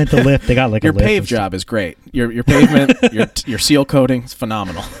 No, I meant the lift. They got like your a lift. Your pave job is great. Your pavement, your seal coating is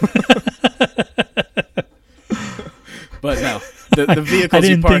phenomenal. But no, the vehicles I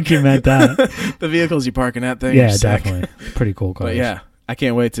didn't you park. think you meant that. The vehicles you park in that thing. Yeah, are sick. definitely. Pretty cool cars. But yeah, I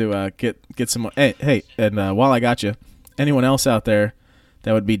can't wait to get some more. Hey, and while I got you, anyone else out there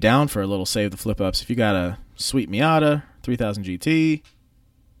that would be down for a little Save the Flip Ups, if you got a sweet Miata 3000 GT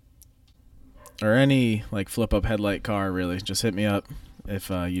or any like flip up headlight car, really, just hit me up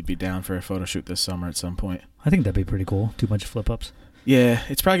if you'd be down for a photo shoot this summer at some point. I think that'd be pretty cool. Do a bunch of flip ups. Yeah,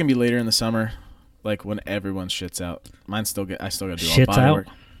 it's probably gonna be later in the summer, like when everyone's shit's out. I still got to do all Shit's body out? work.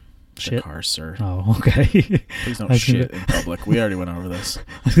 Shit. The cars, sir. Oh, okay. Please don't shit in public. We already went over this. I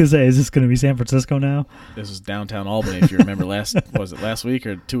was gonna say, is this gonna be San Francisco now? This was downtown Albany, if you remember last week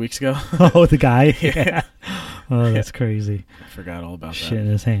or 2 weeks ago? Oh, the guy. Yeah. Oh, that's crazy. I forgot all about Shit that. in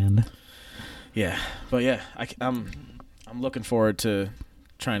his hand. Yeah, but yeah, I'm looking forward to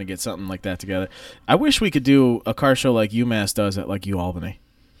trying to get something like that together. I wish we could do a car show like UMass does at like UAlbany.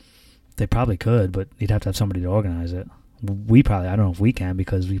 They probably could, but you'd have to have somebody to organize it. We probably, I don't know if we can,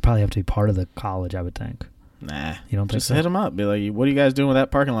 because we probably have to be part of the college, I would think. Nah, You don't think just so? hit them up. Be like, what are you guys doing with that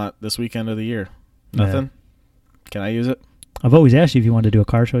parking lot this weekend of the year? Nothing. Can I use it? I've always asked you if you wanted to do a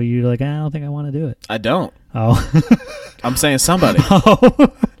car show. You're like, I don't think I want to do it. I don't. Oh. I'm saying somebody.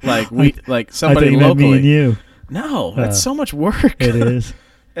 Oh. Like somebody I think you meant locally. me and you. No, it's so much work. It is.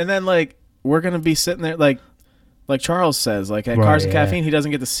 And then like we're gonna be sitting there like Charles says, like at Right, Cars and yeah. Caffeine, he doesn't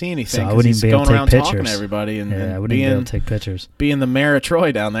get to see anything So I because wouldn't he's even be able going to around take talking to pictures. everybody and, Yeah, I and wouldn't even be able being to take pictures. being the mayor of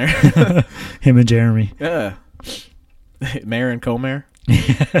Troy down there. Him and Jeremy. Yeah, mayor and co-mayor.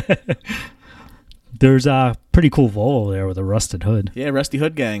 There's a pretty cool Volvo there with a rusted hood. Yeah, Rusty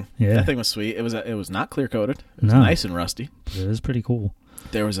Hood Gang. Yeah. That thing was sweet. It was not clear coated. It was No. nice and rusty. It is pretty cool.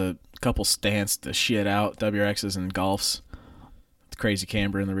 There was a couple stanced the shit out WRXs and Golfs. Crazy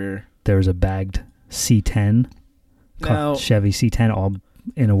camber in the rear. There was a bagged C10. Now, Chevy C10 all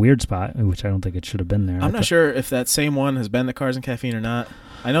in a weird spot, which I don't think it should have been there. I'm not sure if that same one has been to Cars and Caffeine or not.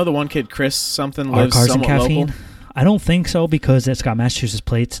 I know the one kid, Chris something, Our lives Cars and somewhat Caffeine? local. I don't think so, because it's got Massachusetts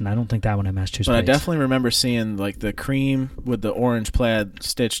plates, and I don't think that one had Massachusetts But I plates. definitely remember seeing like the cream with the orange plaid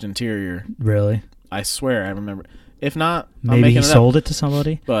stitched interior. Really? I swear I remember. If not, I'm Maybe making he it sold it to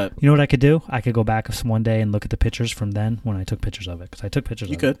somebody. But You know what I could do? I could go back one day and look at the pictures from then when I took pictures of it, because I took pictures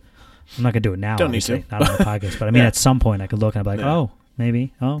you of could. it. I'm not going to do it now, Don't need obviously, to. not on the podcast, but I mean Yeah. at some point I could look and I'd be like, Yeah. oh,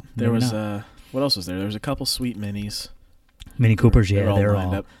 maybe. Oh, There maybe was not. what else was there? There was a couple sweet minis. Mini Coopers, They're yeah, all they're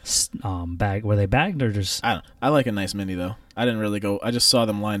lined all up. bagged. Were they bagged or just... I like a nice mini though. I didn't really go. I just saw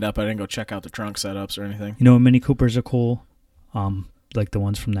them lined up. I didn't go check out the trunk setups or anything. You know what Mini Coopers are cool? Like the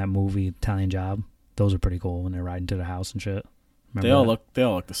ones from that movie Italian Job. Those are pretty cool when they're riding to the house and shit. Remember They all that?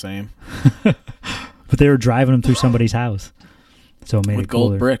 look the same But they were driving them through somebody's house, so it made with it gold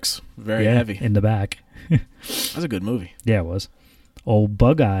cooler. bricks. Very heavy. in the back. That's a good movie. Yeah, it was. Old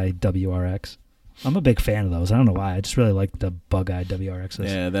Bug Eye WRX. I'm a big fan of those. I don't know why. I just really like the Bug Eye WRXs.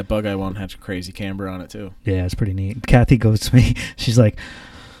 Yeah, that Bug Eye one had crazy camber on it too. Yeah, it's pretty neat. Kathy goes to me. She's like,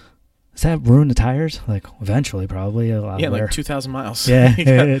 "Does that ruin the tires?" Like, eventually, probably. Yeah, like 2,000 miles. Yeah,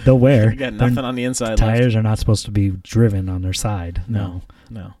 you they'll wear. got nothing on the inside. Tires are not supposed to be driven on their side. No.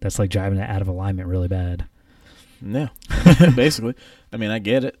 No. That's like driving it out of alignment really bad. No. Basically. I mean, I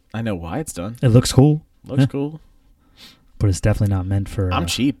get it. I know why it's done. It looks cool, Looks cool. but it's definitely not meant for... I'm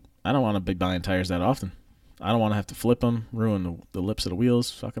cheap. I don't want to be buying tires that often. I don't want to have to flip them, ruin the lips of the wheels,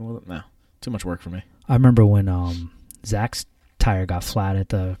 fucking with it. No. Too much work for me. I remember when Zach's tire got flat at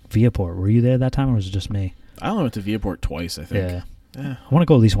the Viaport. Were you there that time, or was it just me? I only went to Viaport twice, I think. Yeah. I want to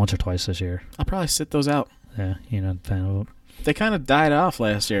go at least once or twice this year. I'll probably sit those out. Yeah, you're not a fan of it. They kind of died off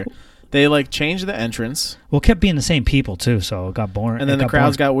last year. They like changed the entrance, Well, it kept being the same people too, so it got boring. and then the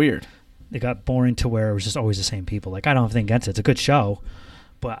crowds got weird. It got boring to where it was just always the same people. Like, I don't have anything against it. It's a good show,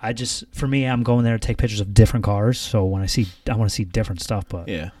 but for me, I'm going there to take pictures of different cars. So when I want to see different stuff. But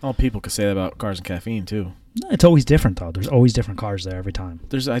Yeah, all people could say that about Cars and Caffeine too. it's always different though. There's always different cars there every time.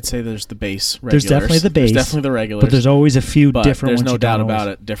 I'd say there's the base regulars. There's definitely the base. There's definitely the regulars. But there's always a few but different there's ones. no you doubt don't about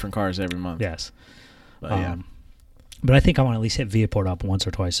always- it. Different cars every month. Yes. But yeah, But I think I want to at least hit Viaport up once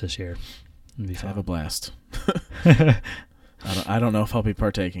or twice this year. It'd be have a fun. blast. I don't know if I'll be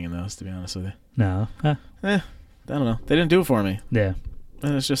partaking in those, to be honest with you. No. I don't know. They didn't do it for me, Yeah.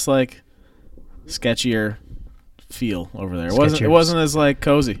 and it's just like sketchier feel over there. It Sketchier. wasn't as like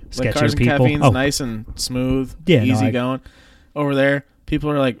cozy. Like Sketchier Cars and people? Caffeine's Oh. nice and smooth, Yeah, no, easy going. Over there, people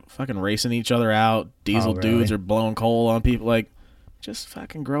are like fucking racing each other out. Diesel Oh, really? dudes are blowing coal on people. Like, just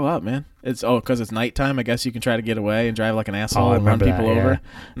fucking grow up, man. It's because it's nighttime. I guess you can try to get away and drive like an asshole I and run remember people that, over. yeah.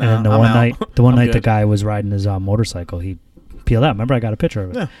 No, And then the I'm one out. night, I'm the good. guy was riding his motorcycle. He peeled out. Remember, I got a picture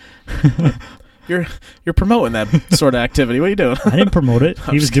of it. Yeah. You're promoting that sort of activity. What are you doing? I didn't promote it.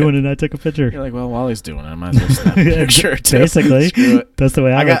 I'm He was just doing it, and I took a picture. You're like, well, while he's doing it, I might as well snap a picture too. Basically, Screw it. that's the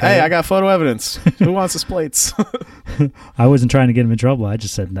way I look at it. I got photo evidence. Who wants his plates? I wasn't trying to get him in trouble. I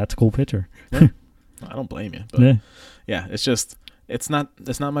just said that's a cool picture. I don't blame you. But Yeah. yeah, it's just it's not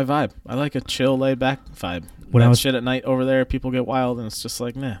my vibe. I like a chill, laid back vibe. When I That was- shit at night over there, people get wild, and it's just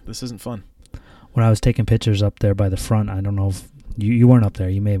like, nah, this isn't fun. When I was taking pictures up there by the front, I don't know if you weren't up there.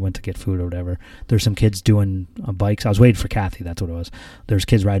 You may have went to get food or whatever. There's some kids doing bikes. I was waiting for Kathy. That's what it was. There's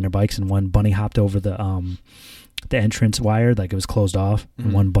kids riding their bikes, and one bunny hopped over the entrance wire, like it was closed off, and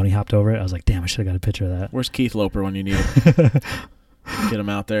Mhm. one bunny hopped over it. I was like, damn, I should have got a picture of that. Where's Keith Loper when you need him? Get him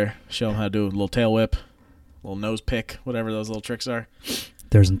out there. Show him how to do a little tail whip, little nose pick, whatever those little tricks are.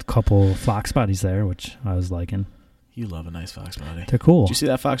 There's a couple Fox bodies there, which I was liking. You love a nice Fox body. They're cool. Did you see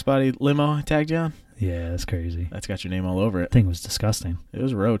that Fox body limo I tagged you on? Yeah, that's crazy. That's got your name all over it. Thing was disgusting. It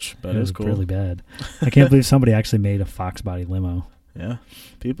was roach, but it was cool. Really bad. I can't believe somebody actually made a Fox body limo. Yeah.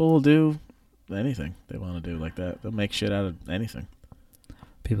 People will do anything they want to do like that. They'll make shit out of anything.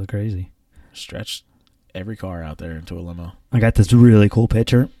 People are crazy. Stretch every car out there into a limo. I got this really cool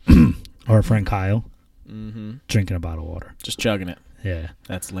picture of our friend Kyle Mm-hmm. drinking a bottle of water. Just chugging it. Yeah.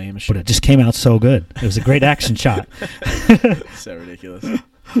 That's lame as But shit. it just came out so good. It was a great action shot. So ridiculous.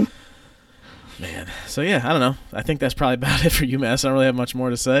 Man. So, yeah, I don't know. I think that's probably about it for UMass. I don't really have much more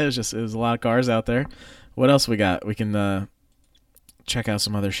to say. It was a lot of cars out there. What else we got? We can check out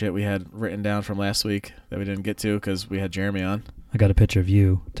some other shit we had written down from last week that we didn't get to because we had Jeremy on. I got a picture of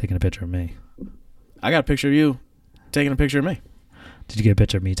you taking a picture of me. I got a picture of you taking a picture of me. Did you get a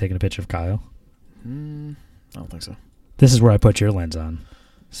picture of me taking a picture of Kyle? I don't think so. This is where I put your lens on.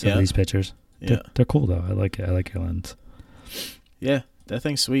 Some Yeah. of these pictures. Yeah. They're cool, though. I like it. I like your lens. Yeah, that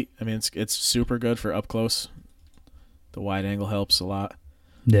thing's sweet. I mean, it's super good for up close. The wide angle helps a lot.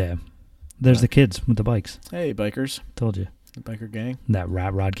 Yeah. There's Yeah. the kids with the bikes. Hey, bikers. Told you. The biker gang. That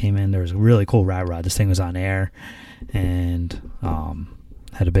rat rod came in. There was a really cool rat rod. This thing was on air and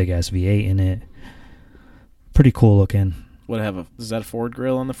had a big ass V8 in it. Pretty cool looking. Is that a Ford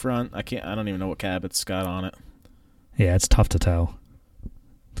grill on the front? I don't even know what cab it's got on it. Yeah, it's tough to tell.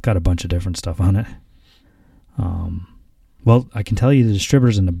 It's got a bunch of different stuff on it. Well, I can tell you the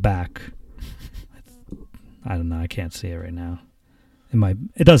distributor's in the back. I don't know. I can't see it right now.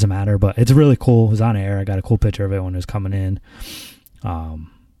 It doesn't matter, but it's really cool. It was on air. I got a cool picture of it when it was coming in.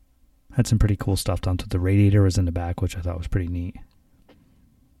 Had some pretty cool stuff done to the radiator was in the back, which I thought was pretty neat.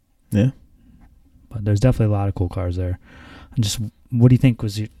 Yeah. But there's definitely a lot of cool cars there. And just, what do you think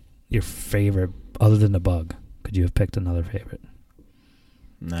was your favorite other than the Bug? Could you have picked another favorite?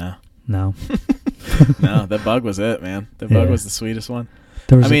 Nah. No? No, the Bug was it, man. The Bug was the sweetest one.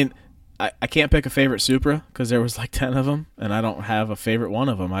 I can't pick a favorite Supra because there was like 10 of them, and I don't have a favorite one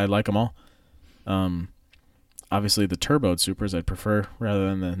of them. I like them all. Obviously, the turboed Supras I'd prefer rather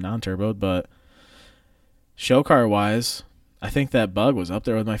than the non-turboed, but show car-wise, I think that Bug was up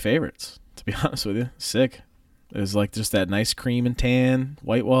there with my favorites, to be honest with you. Sick. It was like just that nice cream and tan,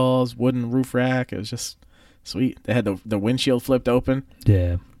 white walls, wooden roof rack. It was just sweet. They had the windshield flipped open.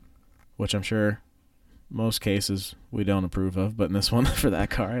 Yeah. Which I'm sure most cases we don't approve of, but in this one for that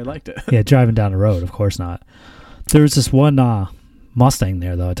car, I liked it. Yeah, driving down the road, of course not. There was this one Mustang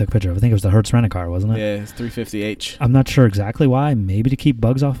there, though, I took a picture of. I think it was the Hertz rent-a-car, wasn't it? Yeah, it's 350H. I'm not sure exactly why. Maybe to keep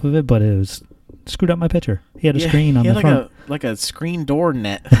bugs off of it, but it was screwed up my picture. He had a screen on the front. Like a screen door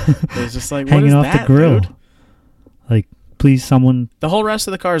net. It was just like, what hanging is off that, the grill. dude? Like, please, someone... The whole rest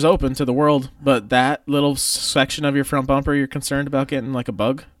of the car is open to the world, but that little section of your front bumper, you're concerned about getting like a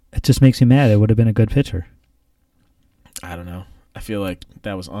bug? It just makes me mad. It would have been a good picture. I don't know. I feel like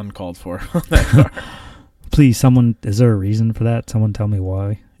that was uncalled for on that car. Please, someone... Is there a reason for that? Someone tell me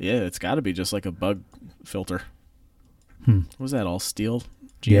why. Yeah, it's got to be just like a bug filter. Hmm. Was that all steel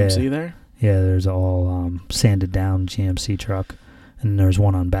GMC there? Yeah, there's all sanded down GMC truck. And there's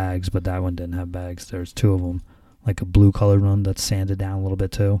one on bags, but that one didn't have bags. There's two of them. Like a blue colored one that's sanded down a little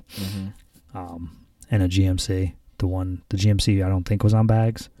bit too. Mm-hmm. And a GMC. The GMC I don't think was on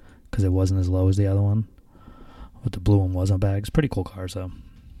bags because it wasn't as low as the other one. But the blue one was on bags. Pretty cool cars though.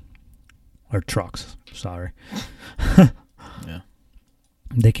 Or trucks, sorry. Yeah.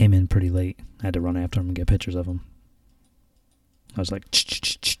 They came in pretty late. I had to run after them and get pictures of them. I was like,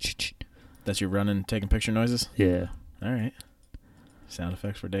 That's your running, taking picture noises? yeah. All right. Sound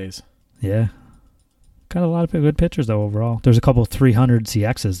effects for days. Yeah. Got a lot of good pictures, though, overall. There's a couple 300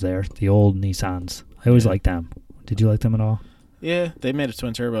 CXs there, the old Nissans. I always liked them. Did you like them at all? Yeah, they made a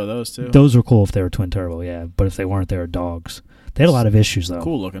twin turbo, those too. Those were cool if they were twin turbo, yeah. But if they weren't, they were dogs. They had a lot of issues, though.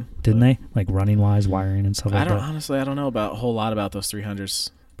 Cool looking. Didn't they? Like running-wise, wiring and stuff like that. Honestly, I don't know about a whole lot about those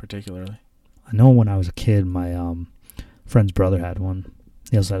 300s particularly. I know when I was a kid, my friend's brother had one.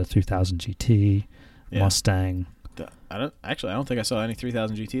 He also had a 3000 GT, Mustang. I don't think I saw any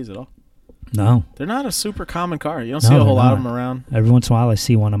 3000 GTs at all. No. They're not a super common car. You don't see a whole lot of them around. Every once in a while I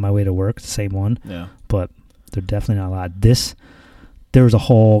see one on my way to work, the same one. Yeah. But they're definitely not a lot. There was a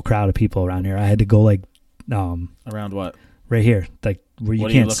whole crowd of people around here. I had to go like around what? Right here, like where you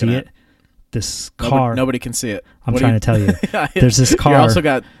can't see it. This car. Nobody can see it. I'm trying to tell you. There's this car. You also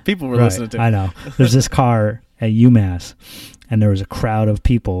got people we're listening to. I know. There's this car at UMass, and there was a crowd of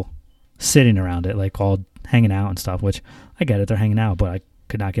people sitting around it, like all hanging out and stuff, which I get it. They're hanging out, but I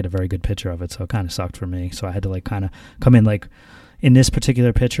could not get a very good picture of it, so it kind of sucked for me. So I had to like kind of come in like in this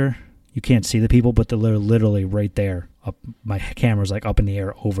particular picture, You can't see the people, but they're literally right there. Up, my camera's like up in the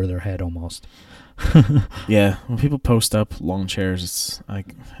air over their head almost. Yeah, when people post up lawn chairs, it's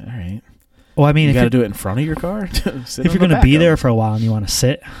like, all right. Well, I mean, You if got to you're, do it in front of your car. if you're going to be there for a while and you want to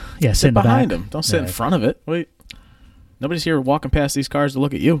sit, yeah, sit in the behind back. them. Don't sit in Yeah. front of it. Wait, nobody's here walking past these cars to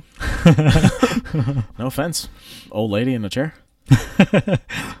look at you. No offense, old lady in the chair.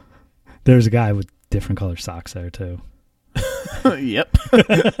 There's a guy with different color socks there too. Yep.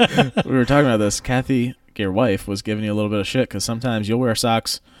 We were talking about this. Kathy, your wife, was giving you a little bit of shit because sometimes you'll wear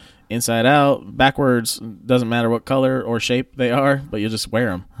socks inside out, backwards. Doesn't matter what color or shape they are, but you'll just wear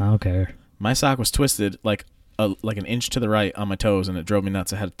them. I don't care. My sock was twisted like an inch to the right on my toes, and it drove me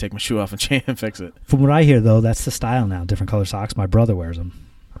nuts. I had to take my shoe off and fix it. From what I hear, though, that's the style now. Different color socks. My brother wears them.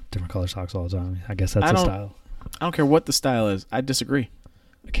 Different color socks all the time. I guess that's the style. I don't care what the style is. I disagree.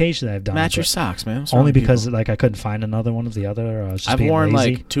 Occasionally, I've done Match it, your but socks, man. What's wrong only with because people? like I couldn't find another one of the other. Or I was just I've being worn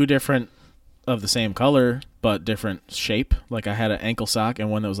lazy. like two different of the same color but different shape. Like I had an ankle sock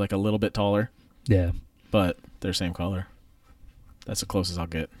and one that was like a little bit taller, Yeah. but they're same color. That's the closest I'll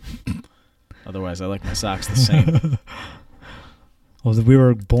get. Otherwise, I like my socks the same. Well, we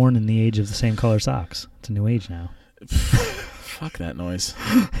were born in the age of the same color socks. It's a new age now. Fuck that noise.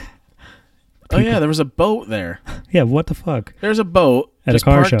 Oh yeah, there was a boat there. Yeah, what the fuck? There's a boat At a just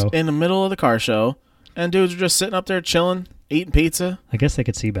car parked show. in the middle of the car show, and dudes were just sitting up there chilling, eating pizza. I guess they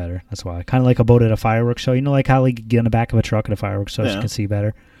could see better. That's why. Kind of like a boat at a fireworks show. You know, like how you get on the back of a truck at a fireworks show so Yeah. you can see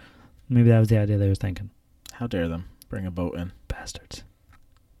better. Maybe that was the idea they was thinking. How dare them bring a boat in? Bastards.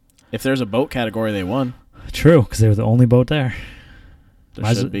 If there's a boat category, they won. True, because they were the only boat there.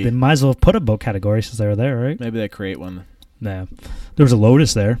 There should be. They might as well have put a boat category since they were there, right? Maybe they create one. Yeah. There was a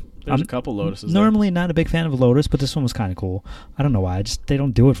Lotus there. There's I'm a couple Lotuses there. Normally not a big fan of a Lotus, but this one was kind of cool. I don't know why. They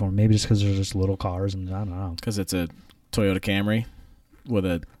don't do it for me. Maybe just because they're just little cars, and I don't know. Because it's a Toyota Camry with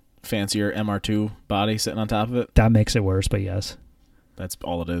a fancier MR2 body sitting on top of it. That makes it worse, but yes. That's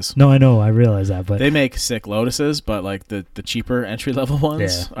all it is. No, I know. I realize that, but They make sick Lotuses, but like the cheaper entry level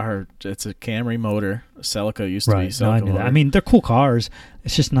ones Yeah. it's a Camry motor. Celica used to be right. Celica No, I knew motor. that. I mean, they're cool cars.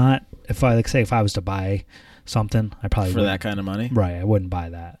 It's just not. If I if I was to buy something, I probably for wouldn't. that kind of money. Right, I wouldn't buy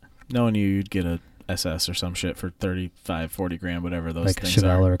that. Knowing you'd get a SS or some shit for 35, 40 grand, whatever those Like a things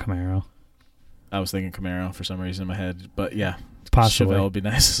Chevelle are. or a Camaro. I was thinking Camaro for some reason in my head, but yeah, Possibly. Chevelle would be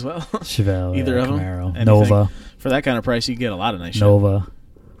nice as well. Chevelle, Either yeah, of 'em, Camaro, anything. Nova, For that kind of price, you get a lot of nice Nova.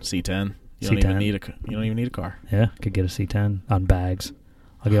 shit. C10. You don't even C10. need a car. Yeah, could get a C10 on bags.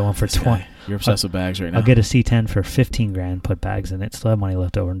 I'll get one for This 20. guy, you're obsessed with bags right now. I'll get a C10 for 15 grand, put bags in it, still have money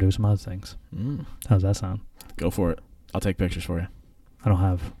left over, and do some other things. How's that sound? Go for it. I'll take pictures for you. I don't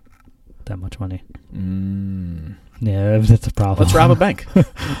have that much money. Mm. Yeah, that's a problem. Let's rob a bank.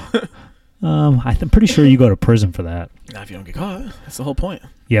 I'm pretty sure you go to prison for that. Now, if you don't get caught, that's the whole point.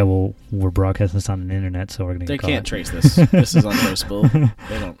 Yeah, well, we're broadcasting this on the internet, so we're gonna They get can't caught. trace this. This is untraceable.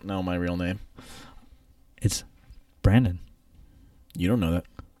 They don't know my real name. It's Brandon. You don't know that.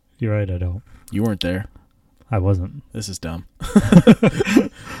 You're right. I don't. You weren't there. I wasn't. This is dumb.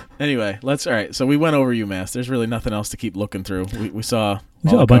 Anyway, all right. So we went over UMass. There's really nothing else to keep looking through. We saw We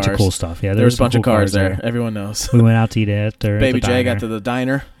all saw the a bunch of cars. cool stuff. Yeah, There was a some bunch of cool cars there. Everyone knows. We went out to eat after. Baby at the J diner. got to the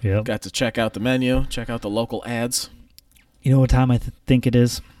diner. Yep. Got to check out the menu. Check out the local ads. You know what time I think it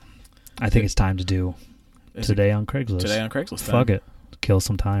is? I think it's time to do Is today on Craigslist. Today on Craigslist. Fuck it. Kill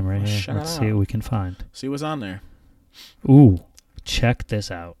some time right Well, here. shut Let's it see out. what we can find. See what's on there. Ooh, check this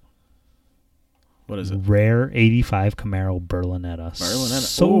out. What is it? Rare 85 Camaro Berlinetta. Berlinetta.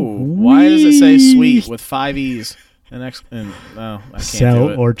 So Ooh, why does it say sweet with 5 E's? No, I can't do Sell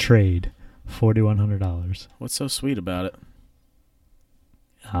it. or trade. $4,100. What's so sweet about it?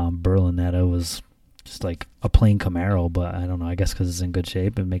 Berlinetta was just like a plain Camaro, but I don't know. I guess because it's in good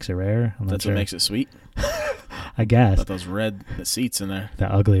shape, it makes it rare. I'm not That's sure. what makes it sweet. I guess. Got those red seats in there.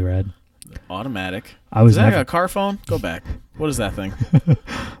 The ugly red. Automatic. I was Is that never, a car phone? Go back. What is that thing?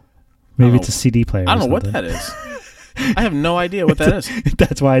 maybe Oh. it's a CD player. I don't or know what something. that is. I have no idea what that is.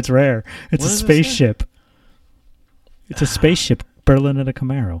 That's why it's rare. It's What a does it say? spaceship. It's a spaceship Berlinetta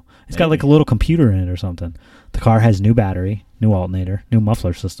Camaro. It's got like a Maybe. little computer in it or something. The car has new battery, new alternator, new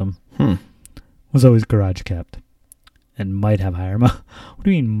muffler system. Was always garage kept. And might have higher What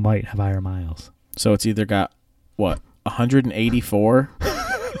do you mean might have higher miles? So it's either got, what, 184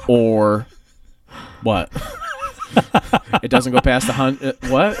 or what? It doesn't go past the 100.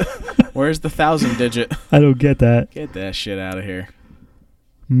 What? Where's the 1,000 digit? I don't get that. Get that shit out of here.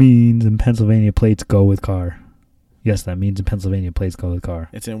 Means in Pennsylvania plates go with car. Yes, that means in Pennsylvania plates go with car.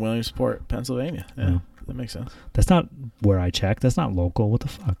 It's in Williamsport, Pennsylvania. Yeah, Yeah. that makes sense. That's not where I checked. That's not local. What the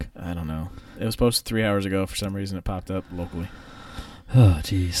fuck? I don't know. It was posted 3 hours ago. For some reason, it popped up locally. Oh,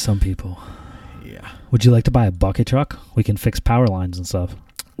 geez, some people. Yeah. Would you like to buy a bucket truck? We can fix power lines and stuff.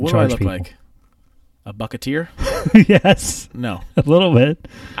 What do I look like? A bucketeer? Yes, No. a little bit.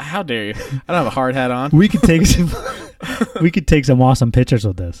 How dare you? I don't have a hard hat on. We could take some. We could take some awesome pictures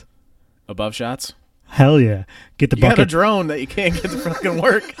with this. Above shots? Hell yeah! Get the You got a bucket. drone that you can't get to fucking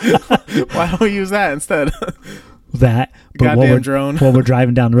work. Why don't we use that instead? That. But Goddamn drone. while we're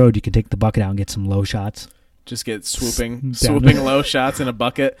driving down the road, you can take the bucket out and get some low shots. Just get swooping Down. low shots in a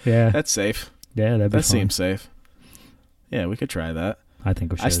bucket. Yeah, That's safe. yeah, that'd be That fun. seems safe. Yeah, we could try that. I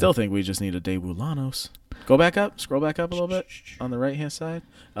think we should. I still think we just need a Daewoo Lanos. Go back up. Scroll back up a little bit on the right-hand side.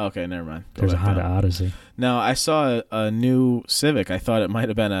 Okay, never mind. Go There's a back Honda down. Odyssey. Now, I saw a new Civic. I thought it might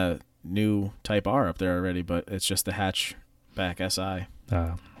have been a new Type R up there already, but it's just the hatchback SI.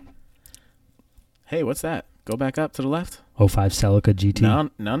 Hey, what's that? Go back up to the left. 05 Celica GT.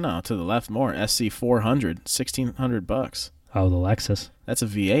 No. To the left more. SC400, $1,600. Oh, the Lexus. That's a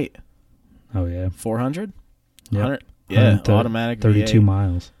V8. Oh yeah. 400. Yep. 100. Yeah, automatic 32 V8.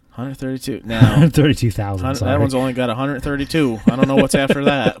 miles. 132. Now 32,000. that one's only got 132. I don't know what's after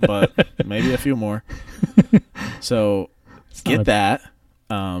that, but maybe a few more. So get that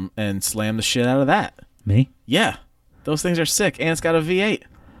and slam the shit out of that. Me? Yeah. Those things are sick, and it's got a V8.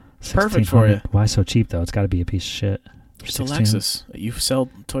 Perfect for you. Why so cheap though? It's got to be a piece of shit. It's a Lexus. You sell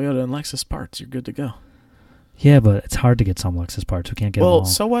Toyota and Lexus parts. You're good to go. Yeah, but it's hard to get some Lexus parts. We can't get them all. Well,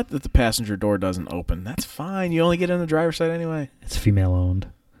 so what that the passenger door doesn't open? That's fine. You only get in the driver's side anyway. It's female owned.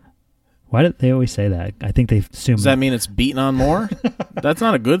 Why did they always say that? I think they assume. Does that mean it's beaten on more? That's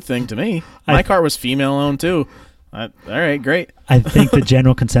not a good thing to me. My car was female owned too. All right, great. I think the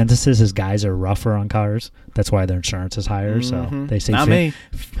general consensus is guys are rougher on cars. That's why their insurance is higher. So they say Not me.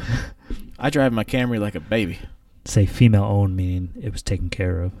 I drive my Camry like a baby. Say female owned, meaning it was taken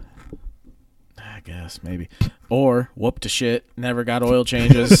care of. I guess maybe. Or whooped to shit, never got oil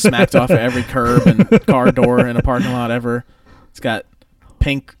changes, smacked off of every curb and car door in a parking lot ever. It's got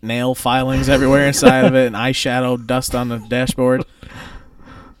pink nail filings everywhere inside of it and eyeshadow dust on the dashboard.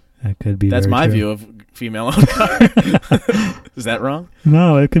 That could be. That's very my true. view of female-owned car. Is that wrong?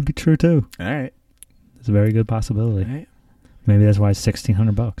 No, it could be true too. All right. It's a very good possibility. All right. Maybe that's why it's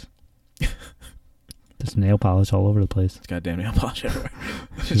 $1,600. There's nail polish all over the place. It's goddamn nail polish everywhere.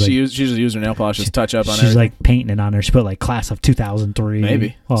 She's She just used her nail polish to touch up on She's everything. like painting it on her. She put like class of 2003.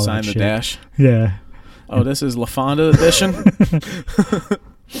 Maybe. all that Sign the shit. dash. Yeah. Oh, this is LaFonda edition?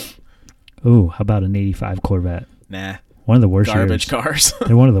 Ooh, how about an 85 Corvette? Nah. One of the worst Garbage years. cars.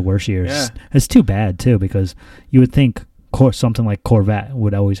 They're one of the worst years. Yeah. It's too bad, too, because you would think something like Corvette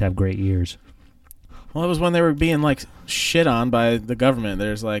would always have great years. Well, it was when they were being like shit on by the government.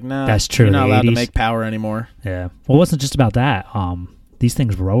 There's like, nah, That's true, you're not the allowed to 80s. make power anymore. Yeah. Well, it wasn't just about that. These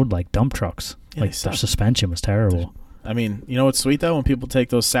things rode like dump trucks. Yeah, Like they their suck. suspension was terrible. I mean, you know what's sweet though? When people take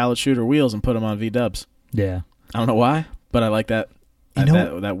those salad shooter wheels and put them on V-dubs. Yeah. I don't know why, but I like that. You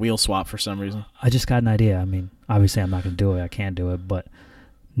know- that wheel swap for some reason. I just got an idea. I mean, obviously I'm not going to do it. I can't do it. But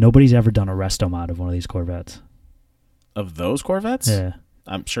nobody's ever done a resto mod of one of these Corvettes. Of those Corvettes? Yeah.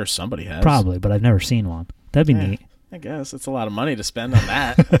 I'm sure somebody has. Probably, but I've never seen one. That'd be Yeah. neat. I guess it's a lot of money to spend on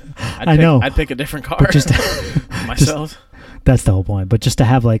that. I know. I'd pick a different car. But just myself. that's the whole point. But just to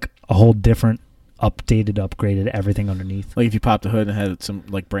have like a whole different, updated, upgraded everything underneath. Like if you popped the hood and had some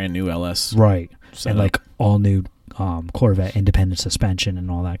like brand new LS. Right. setup. And like all new Corvette independent suspension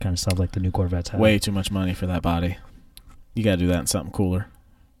and all that kind of stuff like the new Corvettes have. Way too much money for that body. You got to do that in something cooler.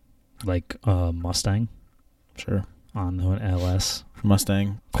 Like Mustang Sure. on an LS.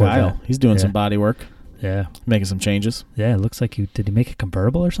 Mustang. Corvette. Kyle. He's doing Yeah. some body work. Yeah. Making some changes. Yeah, it looks like did he make it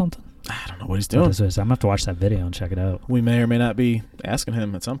convertible or something? I don't know what he's What doing. is this? I'm going to have to watch that video and check it out. We may or may not be asking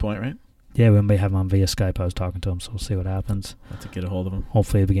him at some point, right? Yeah, we may have him on via Skype. I was talking to him, so we'll see what happens. Have to get a hold of him.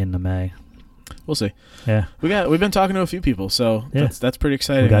 Hopefully, beginning of May. We'll see. Yeah, We've been talking to a few people, so Yeah. that's pretty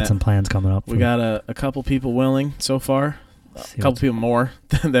exciting. we got some plans coming up. We got a couple people willing so far. A couple people more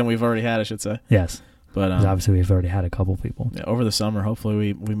than we've already had, I should say. Yes, But 'cause obviously we've already had a couple people. yeah, over the summer,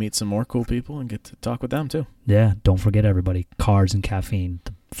 hopefully we meet some more cool people and get to talk with them too. Yeah, don't forget everybody. Cars and Caffeine,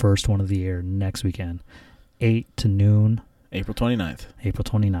 the first one of the year next weekend, 8 to noon, April 29th. April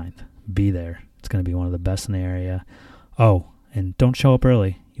 29th. Be there. It's going to be one of the best in the area. Oh, and don't show up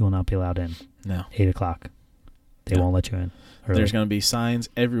early. You will not be allowed in. No. 8 o'clock. They Yeah. won't let you in early. There's going to be signs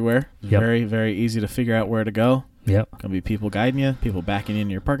everywhere. Yep. Very, very easy to figure out where to go. Yep. Going to be people guiding you, people backing you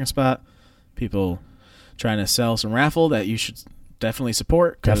into your parking spot, people trying to sell some raffle that you should definitely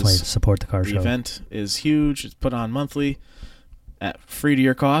support. 'cause Definitely support the car the show. event is huge. It's put on monthly at free to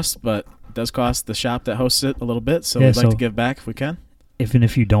your cost, but it does cost the shop that hosts it a little bit. So Yeah, we'd like so- to give back if we can. Even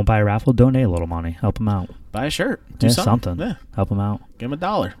if you don't buy a raffle, donate a little money. Help them out. Buy a shirt. Do Yeah, something. something. Yeah. Help them out. Give them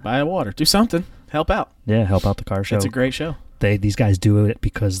 $1. Buy a water. Do something. Help out. Yeah, help out the car show. It's a great show. These guys do it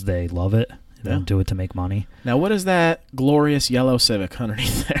because they love it. They Yeah. don't do it to make money. Now, what is that glorious yellow Civic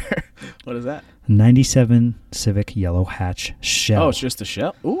underneath there? What is that? 97 Civic yellow hatch shell. Oh, it's just a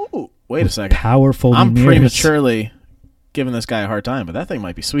shell? Ooh, wait a with second. Power folding I'm mirrors. prematurely giving this guy a hard time, but that thing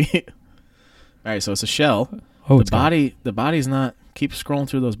might be sweet. All right, so it's a shell. Oh, the it's got- the body's not. Keep scrolling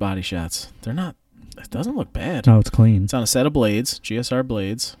through those body shots. They're not. It doesn't look bad. No, it's clean. It's on a set of blades, GSR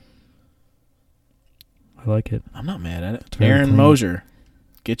blades. I like it. I'm not mad at it. It's very Aaron clean. Mosier,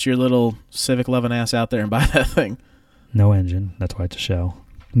 get your little Civic loving ass out there and buy that thing. No engine. That's why it's a shell.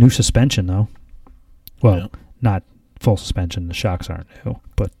 New suspension, though. Well, Yeah. not full suspension. The shocks aren't new,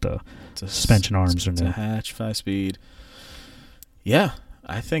 but the It's a suspension arms are it's new. a hatch, 5-speed. Yeah,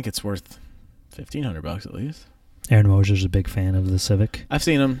 I think it's worth $1,500 at least. Aaron Mosier's a big fan of the Civic. I've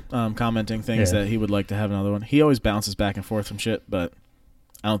seen him commenting things Yeah. that he would like to have another one. He always bounces back and forth from shit, but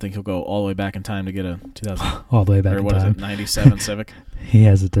I don't think he'll go all the way back in time to get a 2000 All the way back or in what is time. it, 97 Civic. He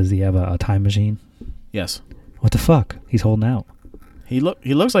has it. Does he have a time machine? Yes, What the fuck? He's holding out. he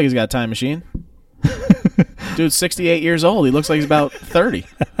looks like he's got a time machine. Dude's 68 years old. He looks like he's about 30.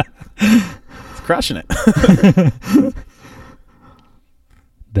 He's crushing it.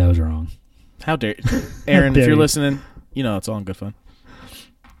 That was wrong. How dare Aaron? dare if you're you. listening, you know it's all in good fun.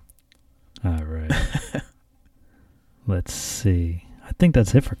 All right. Let's see. I think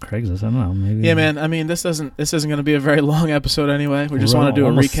that's it for Craigslist. I don't know. Maybe. Yeah, man. I mean, this isn't going to be a very long episode anyway. We just We're want to do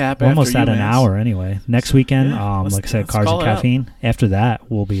almost- a recap. We're almost after at an UMass. hour anyway. Next weekend, Yeah, like I said, let's Cars and call it out. Caffeine. After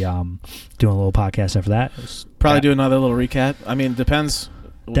that, we'll be doing a little podcast after that. Probably do another little recap. I mean, depends.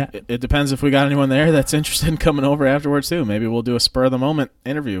 That- It depends if we got anyone there that's interested in coming over afterwards too. Maybe we'll do a spur of the moment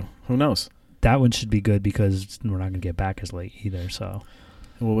interview. Who knows? That one should be good because we're not going to get back as late either. So,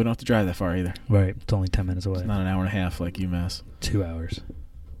 Well, we don't have to drive that far either. right, it's only 10 minutes away. It's not an hour and a half like UMass 2 hours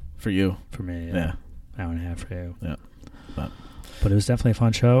for you. for me. Yeah. Hour and a half for you. Yeah. But it was definitely a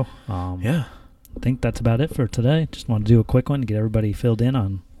fun show. Yeah. I think that's about it for today. Just want to do a quick one to get everybody filled in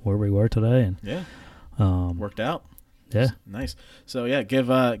on where we were today, and Yeah. worked. Worked out. Yeah. Nice. So yeah, give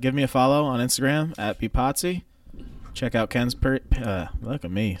me a follow on Instagram at @bpotsy. Check out Ken's look at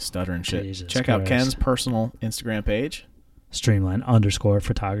me stuttering shit. Jesus Check out Christ. Ken's personal Instagram page.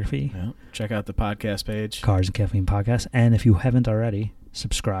 Streamline_photography. Yeah. Check out the podcast page. Cars and Caffeine podcast. And if you haven't already,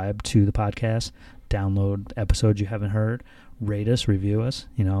 subscribe to the podcast, download episodes you haven't heard, rate us, review us.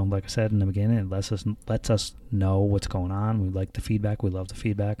 You know, like I said in the beginning, it lets us know what's going on. We like the feedback. We love the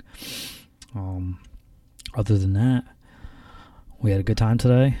feedback. Other than that, we had a good time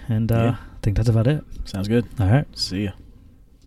today, and Yeah. I think that's about it. Sounds good. All right. See ya.